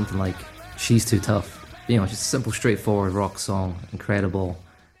to something like She's Too Tough, just a simple, straightforward rock song, incredible.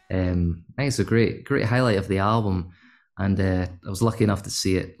 I think it's a great highlight of the album. And I was lucky enough to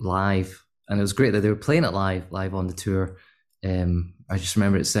see it live. And it was great that they were playing it live on the tour. I just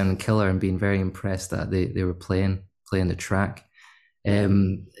remember it sounding killer and being very impressed that they were playing the track.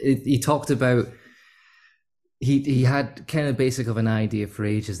 He talked about he had kind of basic of an idea for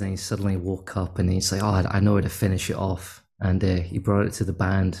ages, then he suddenly woke up and he's like, I know how to finish it off. And he brought it to the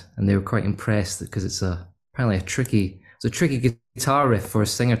band and they were quite impressed because it's apparently a tricky guitar riff for a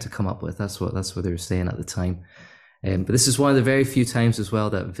singer to come up with. That's what they were saying at the time. But this is one of the very few times as well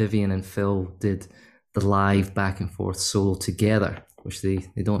that Vivian and Phil did the live back and forth solo together, which they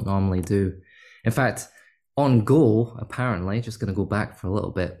don't normally do. In fact, on Go, apparently, just going to go back for a little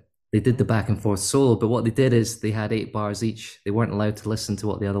bit, they did the back and forth solo, but what they did is they had 8 bars each. They weren't allowed to listen to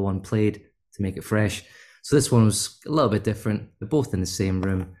what the other one played to make it fresh. So this one was a little bit different. They're both in the same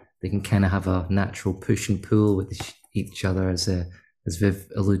room. They can kind of have a natural push and pull with each other, as Viv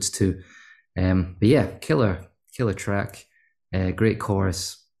alludes to. But yeah, killer track, great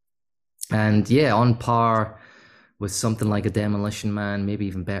chorus. And yeah, on par with something like a Demolition Man, maybe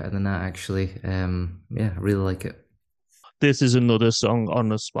even better than that, actually. I really like it. This is another song on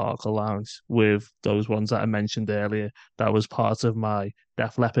the Sparkle Lounge with those ones that I mentioned earlier. That was part of my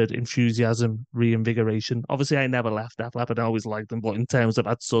Def Leppard enthusiasm reinvigoration. Obviously, I never left Def Leppard. I always liked them, but in terms of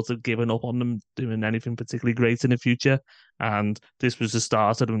I'd sort of given up on them doing anything particularly great in the future. And this was the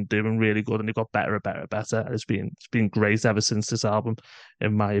start of them doing really good, and they got better and better and better. It's been great ever since this album,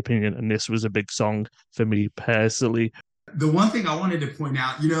 in my opinion. And this was a big song for me personally. The one thing I wanted to point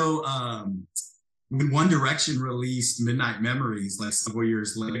out, when One Direction released Midnight Memories, like several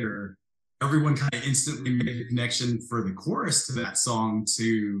years later, everyone kind of instantly made a connection for the chorus to that song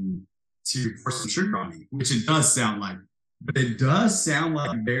to Pour Some Sugar on Me, which it does sound like. But it does sound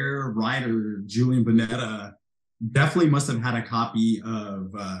like their writer, Julian Bonetta, definitely must have had a copy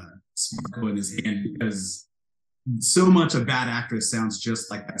of Sparkle in his hand, because so much of Bad Actress sounds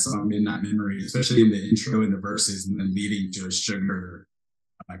just like that song Midnight Memories, especially in the intro and the verses, and then leading to a sugar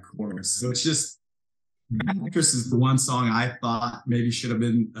chorus. So it's just, Bad Actress is the one song I thought maybe should have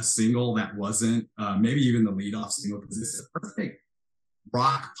been a single that wasn't, maybe even the lead-off single, because it's a perfect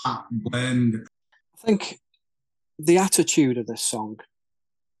rock pop blend. I think the attitude of this song,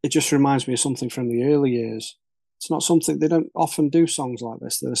 it just reminds me of something from the early years. It's not something, they don't often do songs like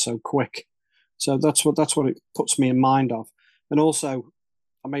this that are so quick. So that's what it puts me in mind of. And also,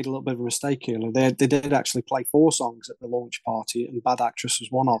 I made a little bit of a mistake here. They did actually play 4 songs at the launch party, and Bad Actress was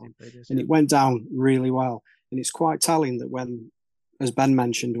one of them. And it went down really well. And it's quite telling that when, as Ben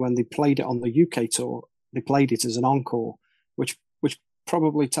mentioned, when they played it on the UK tour, they played it as an encore, which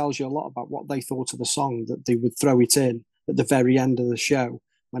probably tells you a lot about what they thought of the song, that they would throw it in at the very end of the show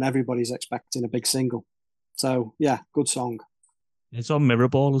when everybody's expecting a big single. So, yeah, good song. It's on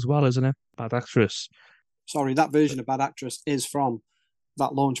Mirrorball as well, isn't it? Bad Actress. Sorry, that version of Bad Actress is from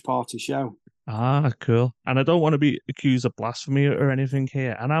that launch party show. Ah, cool. And I don't want to be accused of blasphemy or anything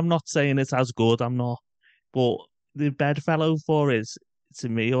here. And I'm not saying it's as good, I'm not. But the Bedfellow for is, to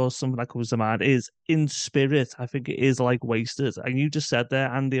me, or something that comes to mind, is in spirit. I think it is like Wasted. And you just said there,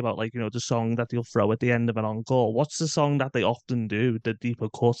 Andy, about the song that you'll throw at the end of an encore. What's the song that they often do, the deeper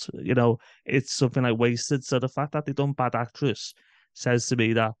cut? It's something like Wasted. So the fact that they've done Bad Actress says to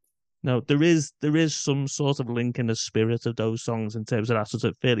me that there is some sort of link in the spirit of those songs in terms of that sort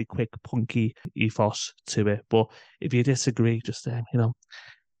of fairly quick, punky ethos to it. But if you disagree, just let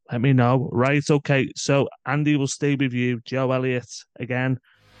me know. Right, okay. So Andy will stay with you. Joe Elliott again.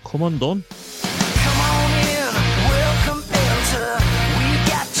 Come undone. Come on in, welcome, enter. We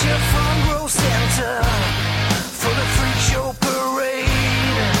got your front row center for the freak show parade.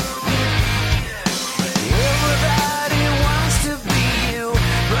 Everybody wants to be you,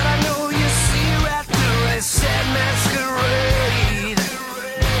 but I know you see right through this sad masquerade.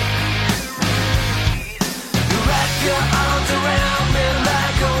 You wrap your arms around me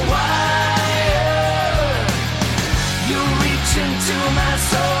like a wire. You reach into my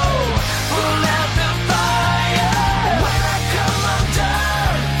soul, pull out the fire. When I come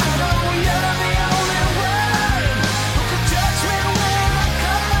undone, I know you're the only one who can touch me when I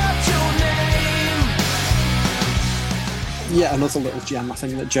call out your name. Yeah, another little gem I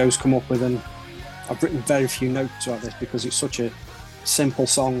think that Joe's come up with, and I've written very few notes about this because it's such a simple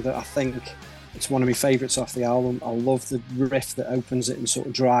song that I think it's one of my favourites off the album. I love the riff that opens it and sort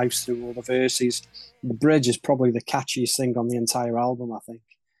of drives through all the verses. The bridge is probably the catchiest thing on the entire album, I think.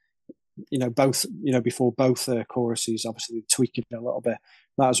 both, before both choruses, obviously tweak it a little bit.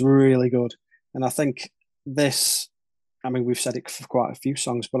 That was really good. And I think this, we've said it for quite a few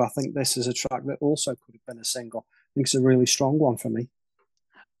songs, but I think this is a track that also could have been a single. I think it's a really strong one for me.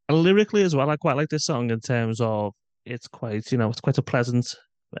 And lyrically as well, I quite like this song in terms of it's quite a pleasant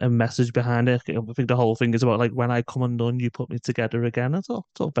message behind it. I think the whole thing is about like, when I come undone, you put me together again. It's all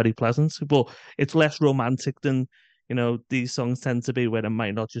very pleasant, but it's less romantic than these songs tend to be, where it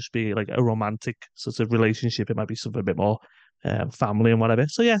might not just be like a romantic sort of relationship. It might be something a bit more family and whatever.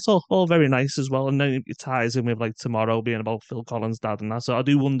 So yeah, it's all very nice as well. And then it ties in with like Tomorrow being about Phil Collins' dad and that. So I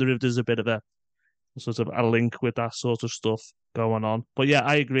do wonder if there's a bit of a sort of a link with that sort of stuff going on. But yeah,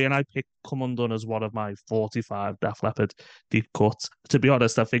 I agree, and I picked Come Undone as one of my 45 Def Leppard deep cuts. To be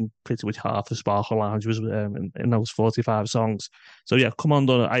honest, I think pretty much half of Sparkle Lounge was in those 45 songs. So yeah, Come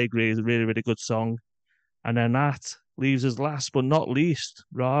Undone, I agree, is a really, really good song. And then that leaves us last but not least,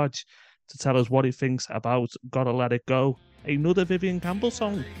 Raj, to tell us what he thinks about Gotta Let It Go, another Vivian Campbell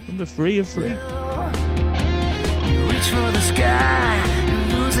song, number 3 of 3. You reach for the sky,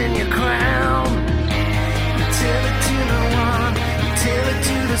 you're losing your crown. You tell it to no one, you tell it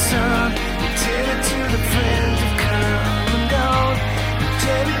to the sun, you tell it to the friends who've come and gone, you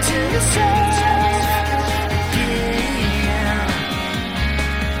tell it to yourself.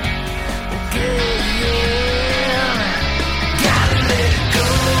 Gotta let it go.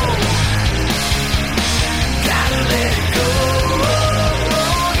 Gotta let it go.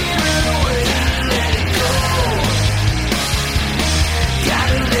 Give it away. Let it go.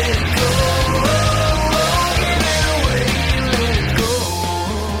 Gotta let it go. Give it away. Let it go.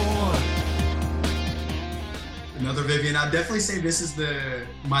 Another Vivian. I'd definitely say this is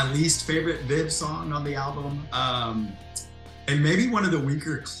my least favorite Viv song on the album. And maybe one of the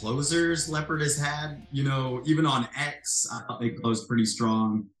weaker closers Leppard has had. Even on X, I thought they closed pretty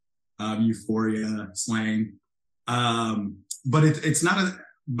strong. Euphoria, Slang. But it's not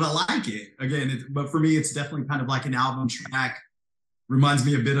but I like it. Again, but for me, it's definitely kind of like an album track. Reminds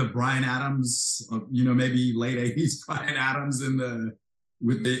me a bit of Bryan Adams, maybe late 80s Bryan Adams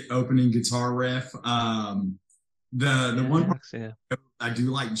with the opening guitar riff. The one part, I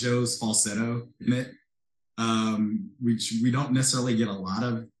do like Joe's falsetto in it. Which we don't necessarily get a lot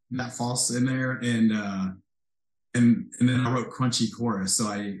of that false in there, and then I wrote crunchy chorus, so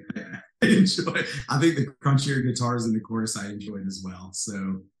I enjoy. I think the crunchier guitars in the chorus I enjoyed as well.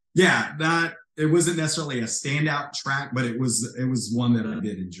 So yeah, that it wasn't necessarily a standout track, but it was one that I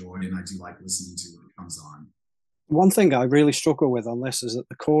did enjoy, and I do like listening to when it comes on. One thing I really struggle with on this is that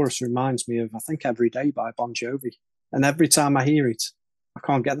the chorus reminds me of, I think, Every Day by Bon Jovi, and every time I hear it, I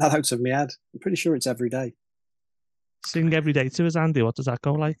can't get that out of my head. I'm pretty sure it's Every Day. Sing Every Day to us, Andy. What does that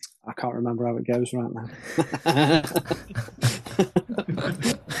go like? I can't remember how it goes right now.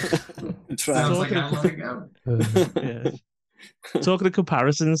 Sounds like I let it go. Yeah. Talking of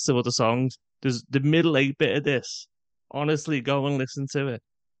comparisons to other songs, there's the middle 8 bit of this. Honestly, go and listen to it,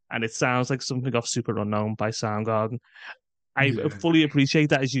 and it sounds like something off Super Unknown by Soundgarden. I fully appreciate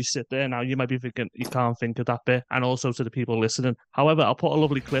that as you sit there now. You might be thinking you can't think of that bit, and also to the people listening. However, I'll put a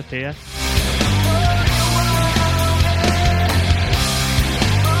lovely clip here.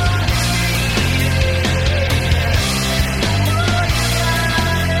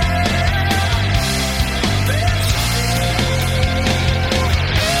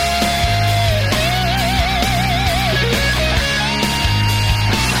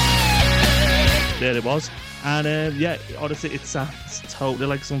 There it was. And honestly, it sounds totally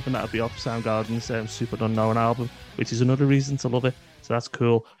like something that would be off Soundgarden's Super Unknown album, which is another reason to love it. So that's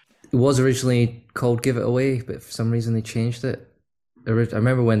cool. It was originally called Give It Away, but for some reason they changed it. I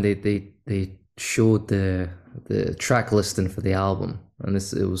remember when they showed the track listing for the album, and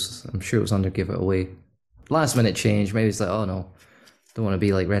I'm sure it was under Give It Away. Last minute change, maybe it's like, oh no, don't want to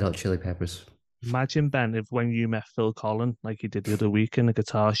be like Red Hot Chili Peppers. Imagine, Ben, if when you met Phil Collins, like you did the other week in a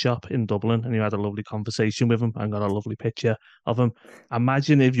guitar shop in Dublin, and you had a lovely conversation with him and got a lovely picture of him.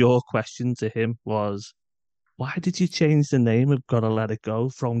 Imagine if your question to him was, why did you change the name of Gotta Let It Go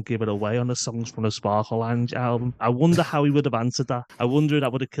from Give It Away on the Songs from the Sparkle Lounge album? I wonder how he would have answered that. I wonder if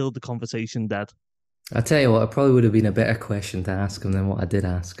that would have killed the conversation dead. I tell you what, it probably would have been a better question to ask him than what I did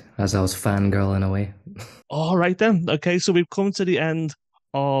ask, as I was fangirling away. All right then. Okay, so we've come to the end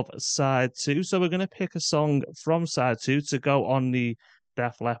of side 2, so we're going to pick a song from side 2 to go on the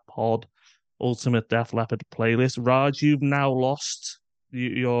Def Leppard Ultimate Def Leppard playlist. Raj, you've now lost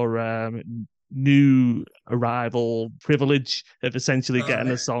your new arrival privilege of essentially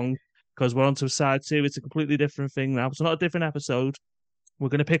getting a song, because we're on to side 2. It's a completely different thing now. It's not a different episode. We're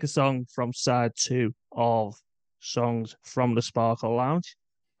going to pick a song from side 2 of Songs from the Sparkle Lounge,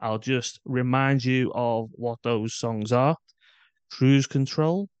 I'll just remind you of what those songs are. Cruise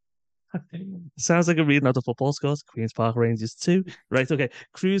Control. Sounds like I'm reading out the football scores. Queen's Park Rangers 2. Right, okay.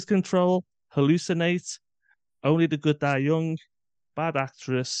 Cruise Control, Hallucinate, Only the Good Die Young, Bad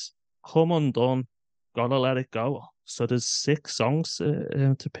Actress, Come Undone, Gotta Let It Go. So there's 6 songs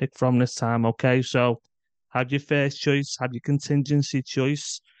to pick from this time, okay? So have your first choice, have your contingency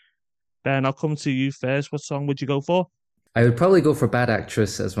choice. Ben, I'll come to you first. What song would you go for? I would probably go for Bad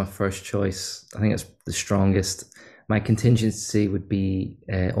Actress as my first choice. I think it's the strongest. My contingency would be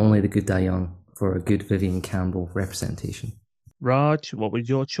Only the Good Die Young for a good Vivian Campbell representation. Raj, what would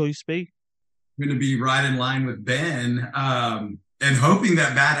your choice be? I'm going to be right in line with Ben, and hoping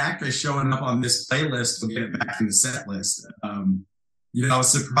that Bad Actress showing up on this playlist will get it back in the set list. I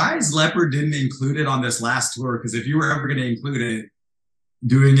was surprised Leopard didn't include it on this last tour, because if you were ever going to include it,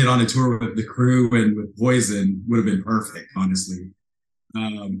 doing it on a tour with the Crew and with Poison would have been perfect, honestly.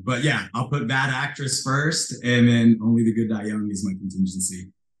 But yeah, I'll put Bad Actress first, and then Only the Good Die Young is my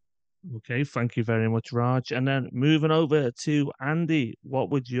contingency. Okay, thank you very much, Raj. And then moving over to Andy,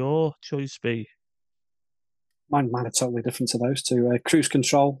 what would your choice be? Mine are totally different to those two. Cruise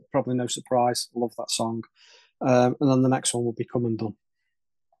Control, probably no surprise. Love that song. And then the next one will be Come Undone.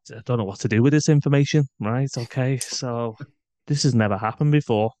 I don't know what to do with this information, right? Okay, so this has never happened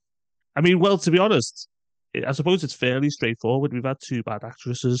before. I mean, well, to be honest, I suppose it's fairly straightforward. We've had 2 Bad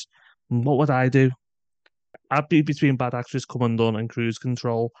Actresses. What would I do? I'd be between Bad Actress, Come Undone, and Cruise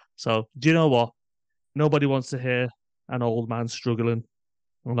Control. So, do you know what? Nobody wants to hear an old man struggling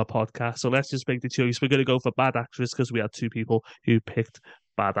on a podcast. So let's just make the choice. We're going to go for Bad Actress because we had 2 people who picked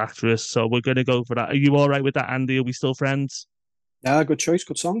Bad Actress. So we're going to go for that. Are you all right with that, Andy? Are we still friends? Yeah, good choice,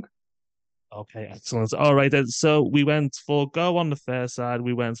 good song. Okay, excellent. All right then. So we went for Go on the first side.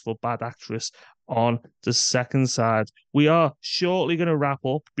 We went for Bad Actress on the second side. We are shortly going to wrap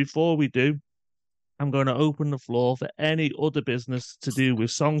up. Before we do, I'm going to open the floor for any other business to do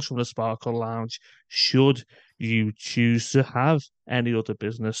with songs from the Sparkle Lounge, should you choose to have any other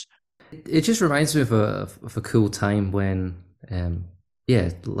business. It just reminds me of a cool time when,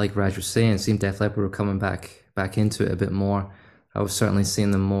 like Raj was saying, it seemed Def Leppard were coming back into it a bit more. I was certainly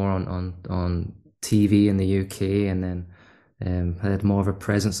seeing them more on TV in the UK, and then I had more of a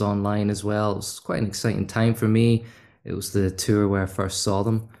presence online as well. It was quite an exciting time for me. It was the tour where I first saw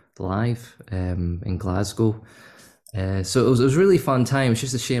them live in Glasgow. So it was a really fun time. It's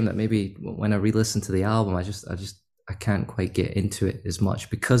just a shame that maybe when I re-listen to the album, I can't quite get into it as much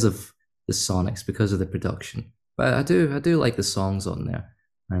because of the sonics, because of the production. But I do like the songs on there,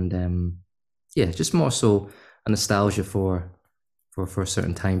 and just more so a nostalgia for a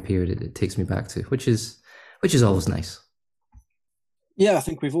certain time period it takes me back to, which is always nice. Yeah, I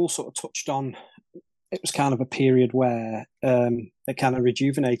think we've all sort of touched on, it was kind of a period where it kind of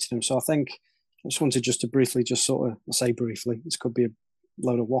rejuvenated him. So I think I just wanted to briefly, this could be a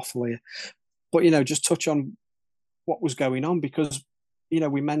load of waffle here, but, just touch on what was going on, because,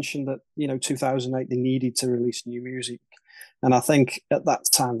 we mentioned that, 2008, they needed to release new music. And I think at that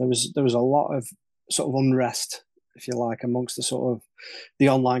time there was a lot of sort of unrest, if you like, amongst the sort of the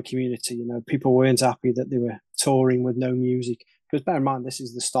online community. People weren't happy that they were touring with no music, because bear in mind, this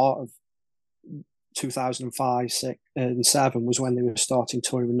is the start of 2005, 6, and 7 was when they were starting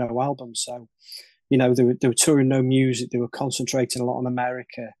touring with no albums. So, they were touring no music. They were concentrating a lot on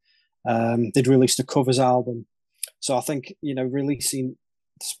America. They'd released a covers album. So I think, releasing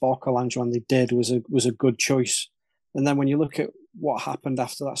Sparkle Lounge when they did was a good choice. And then when you look at what happened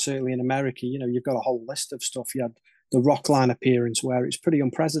after that, certainly in America, you've got a whole list of stuff. You had the Rockline appearance, where it's pretty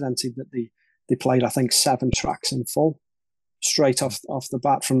unprecedented that they played, I think, 7 tracks in full straight off the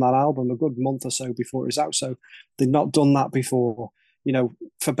bat from that album, a good month or so before it was out. So they'd not done that before.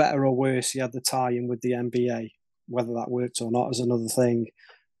 For better or worse, you had the tie-in with the NBA. Whether that worked or not is another thing.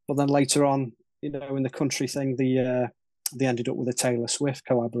 But then later on, in the country thing, they ended up with a Taylor Swift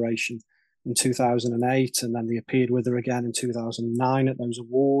collaboration in 2008, and then they appeared with her again in 2009 at those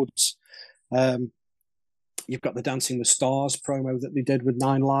awards. You've got the Dancing with Stars promo that they did with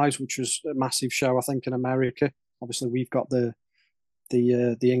 9 Lives, which was a massive show, I think, in America. Obviously, we've got the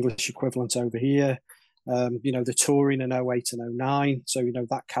English equivalent over here. The touring in 08 and 09. So,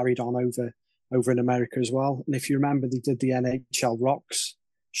 that carried on over in America as well. And if you remember, they did the NHL Rocks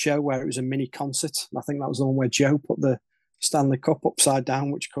show where it was a mini concert. And I think that was the one where Joe put the Stanley Cup upside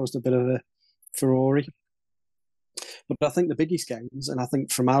down, which caused a bit of a furore. But I think the biggest gains, and I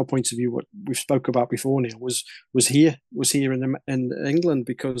think from our point of view, what we've spoke about before, Neil, was here in England,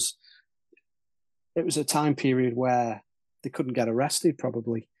 because it was a time period where they couldn't get arrested,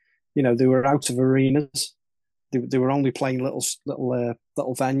 probably. They were out of arenas. They were only playing little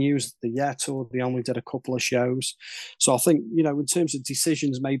venues. The Yeah tour, they only did a couple of shows. So I think, in terms of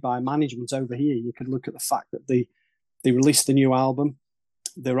decisions made by management over here, you could look at the fact that they released the new album.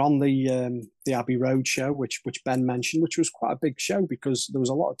 They're on the Abbey Road show, which Ben mentioned, which was quite a big show because there was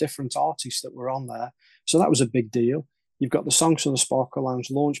a lot of different artists that were on there. So that was a big deal. You've got the Songs from the Sparkle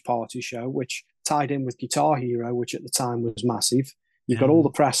Lounge launch party show, which tied in with Guitar Hero, which at the time was massive. You've got all the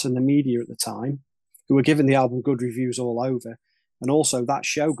press and the media at the time who were giving the album good reviews all over. And also that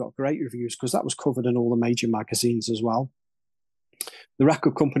show got great reviews because that was covered in all the major magazines as well. The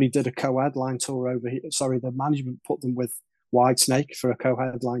record company did a co-headline tour over here. Sorry, the management put them with Whitesnake for a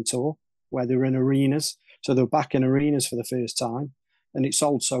co-headline tour where they were in arenas. So they were back in arenas for the first time. And it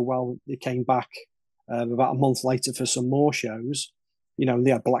sold so well, they came back about a month later for some more shows.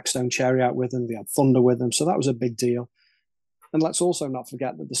 They had Blackstone Cherry out with them. They had Thunder with them. So that was a big deal. And let's also not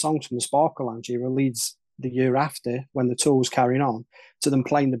forget that the Songs from the Sparkle Lounge era leads the year after, when the tour was carrying on, to them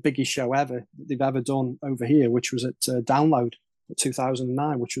playing the biggest show ever that they've ever done over here, which was at Download in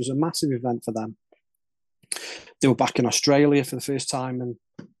 2009, which was a massive event for them. They were back in Australia for the first time in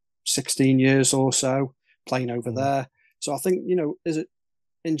 16 years or so, playing over there. So I think,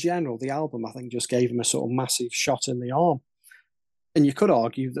 in general, the album, I think, just gave them a sort of massive shot in the arm. And you could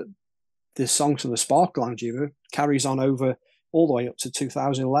argue that the Songs from the Sparkle Lounge era carries on over all the way up to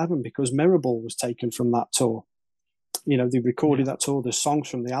 2011 because Mirrorball was taken from that tour. They recorded that tour. There's songs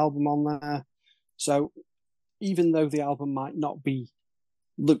from the album on there. So even though the album might not be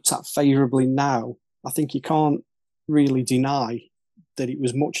looked at favourably now, I think you can't really deny that it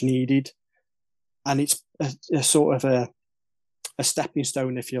was much needed. And it's a sort of a stepping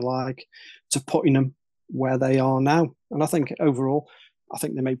stone, if you like, to putting them where they are now. And I think overall, they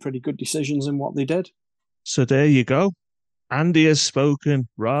made pretty good decisions in what they did. So there you go. Andy has spoken,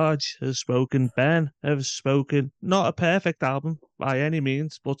 Raj has spoken, Ben has spoken. Not a perfect album by any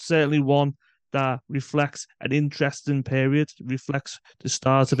means, but certainly one that reflects an interesting period, reflects the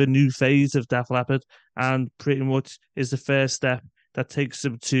start of a new phase of Def Leppard, and pretty much is the first step that takes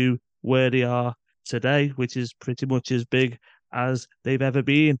them to where they are today, which is pretty much as big as they've ever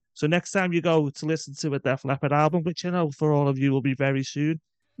been. So next time you go to listen to a Def Leppard album, which I know for all of you will be very soon,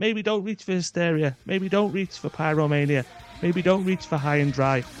 maybe don't reach for Hysteria, maybe don't reach for Pyromania, maybe don't reach for High and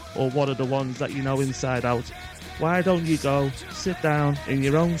Dry or one of the ones that you know inside out. Why don't you go sit down in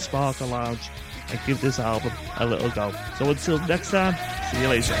your own Sparkle Lounge and give this album a little go? So until next time, see you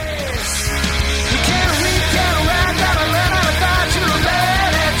later.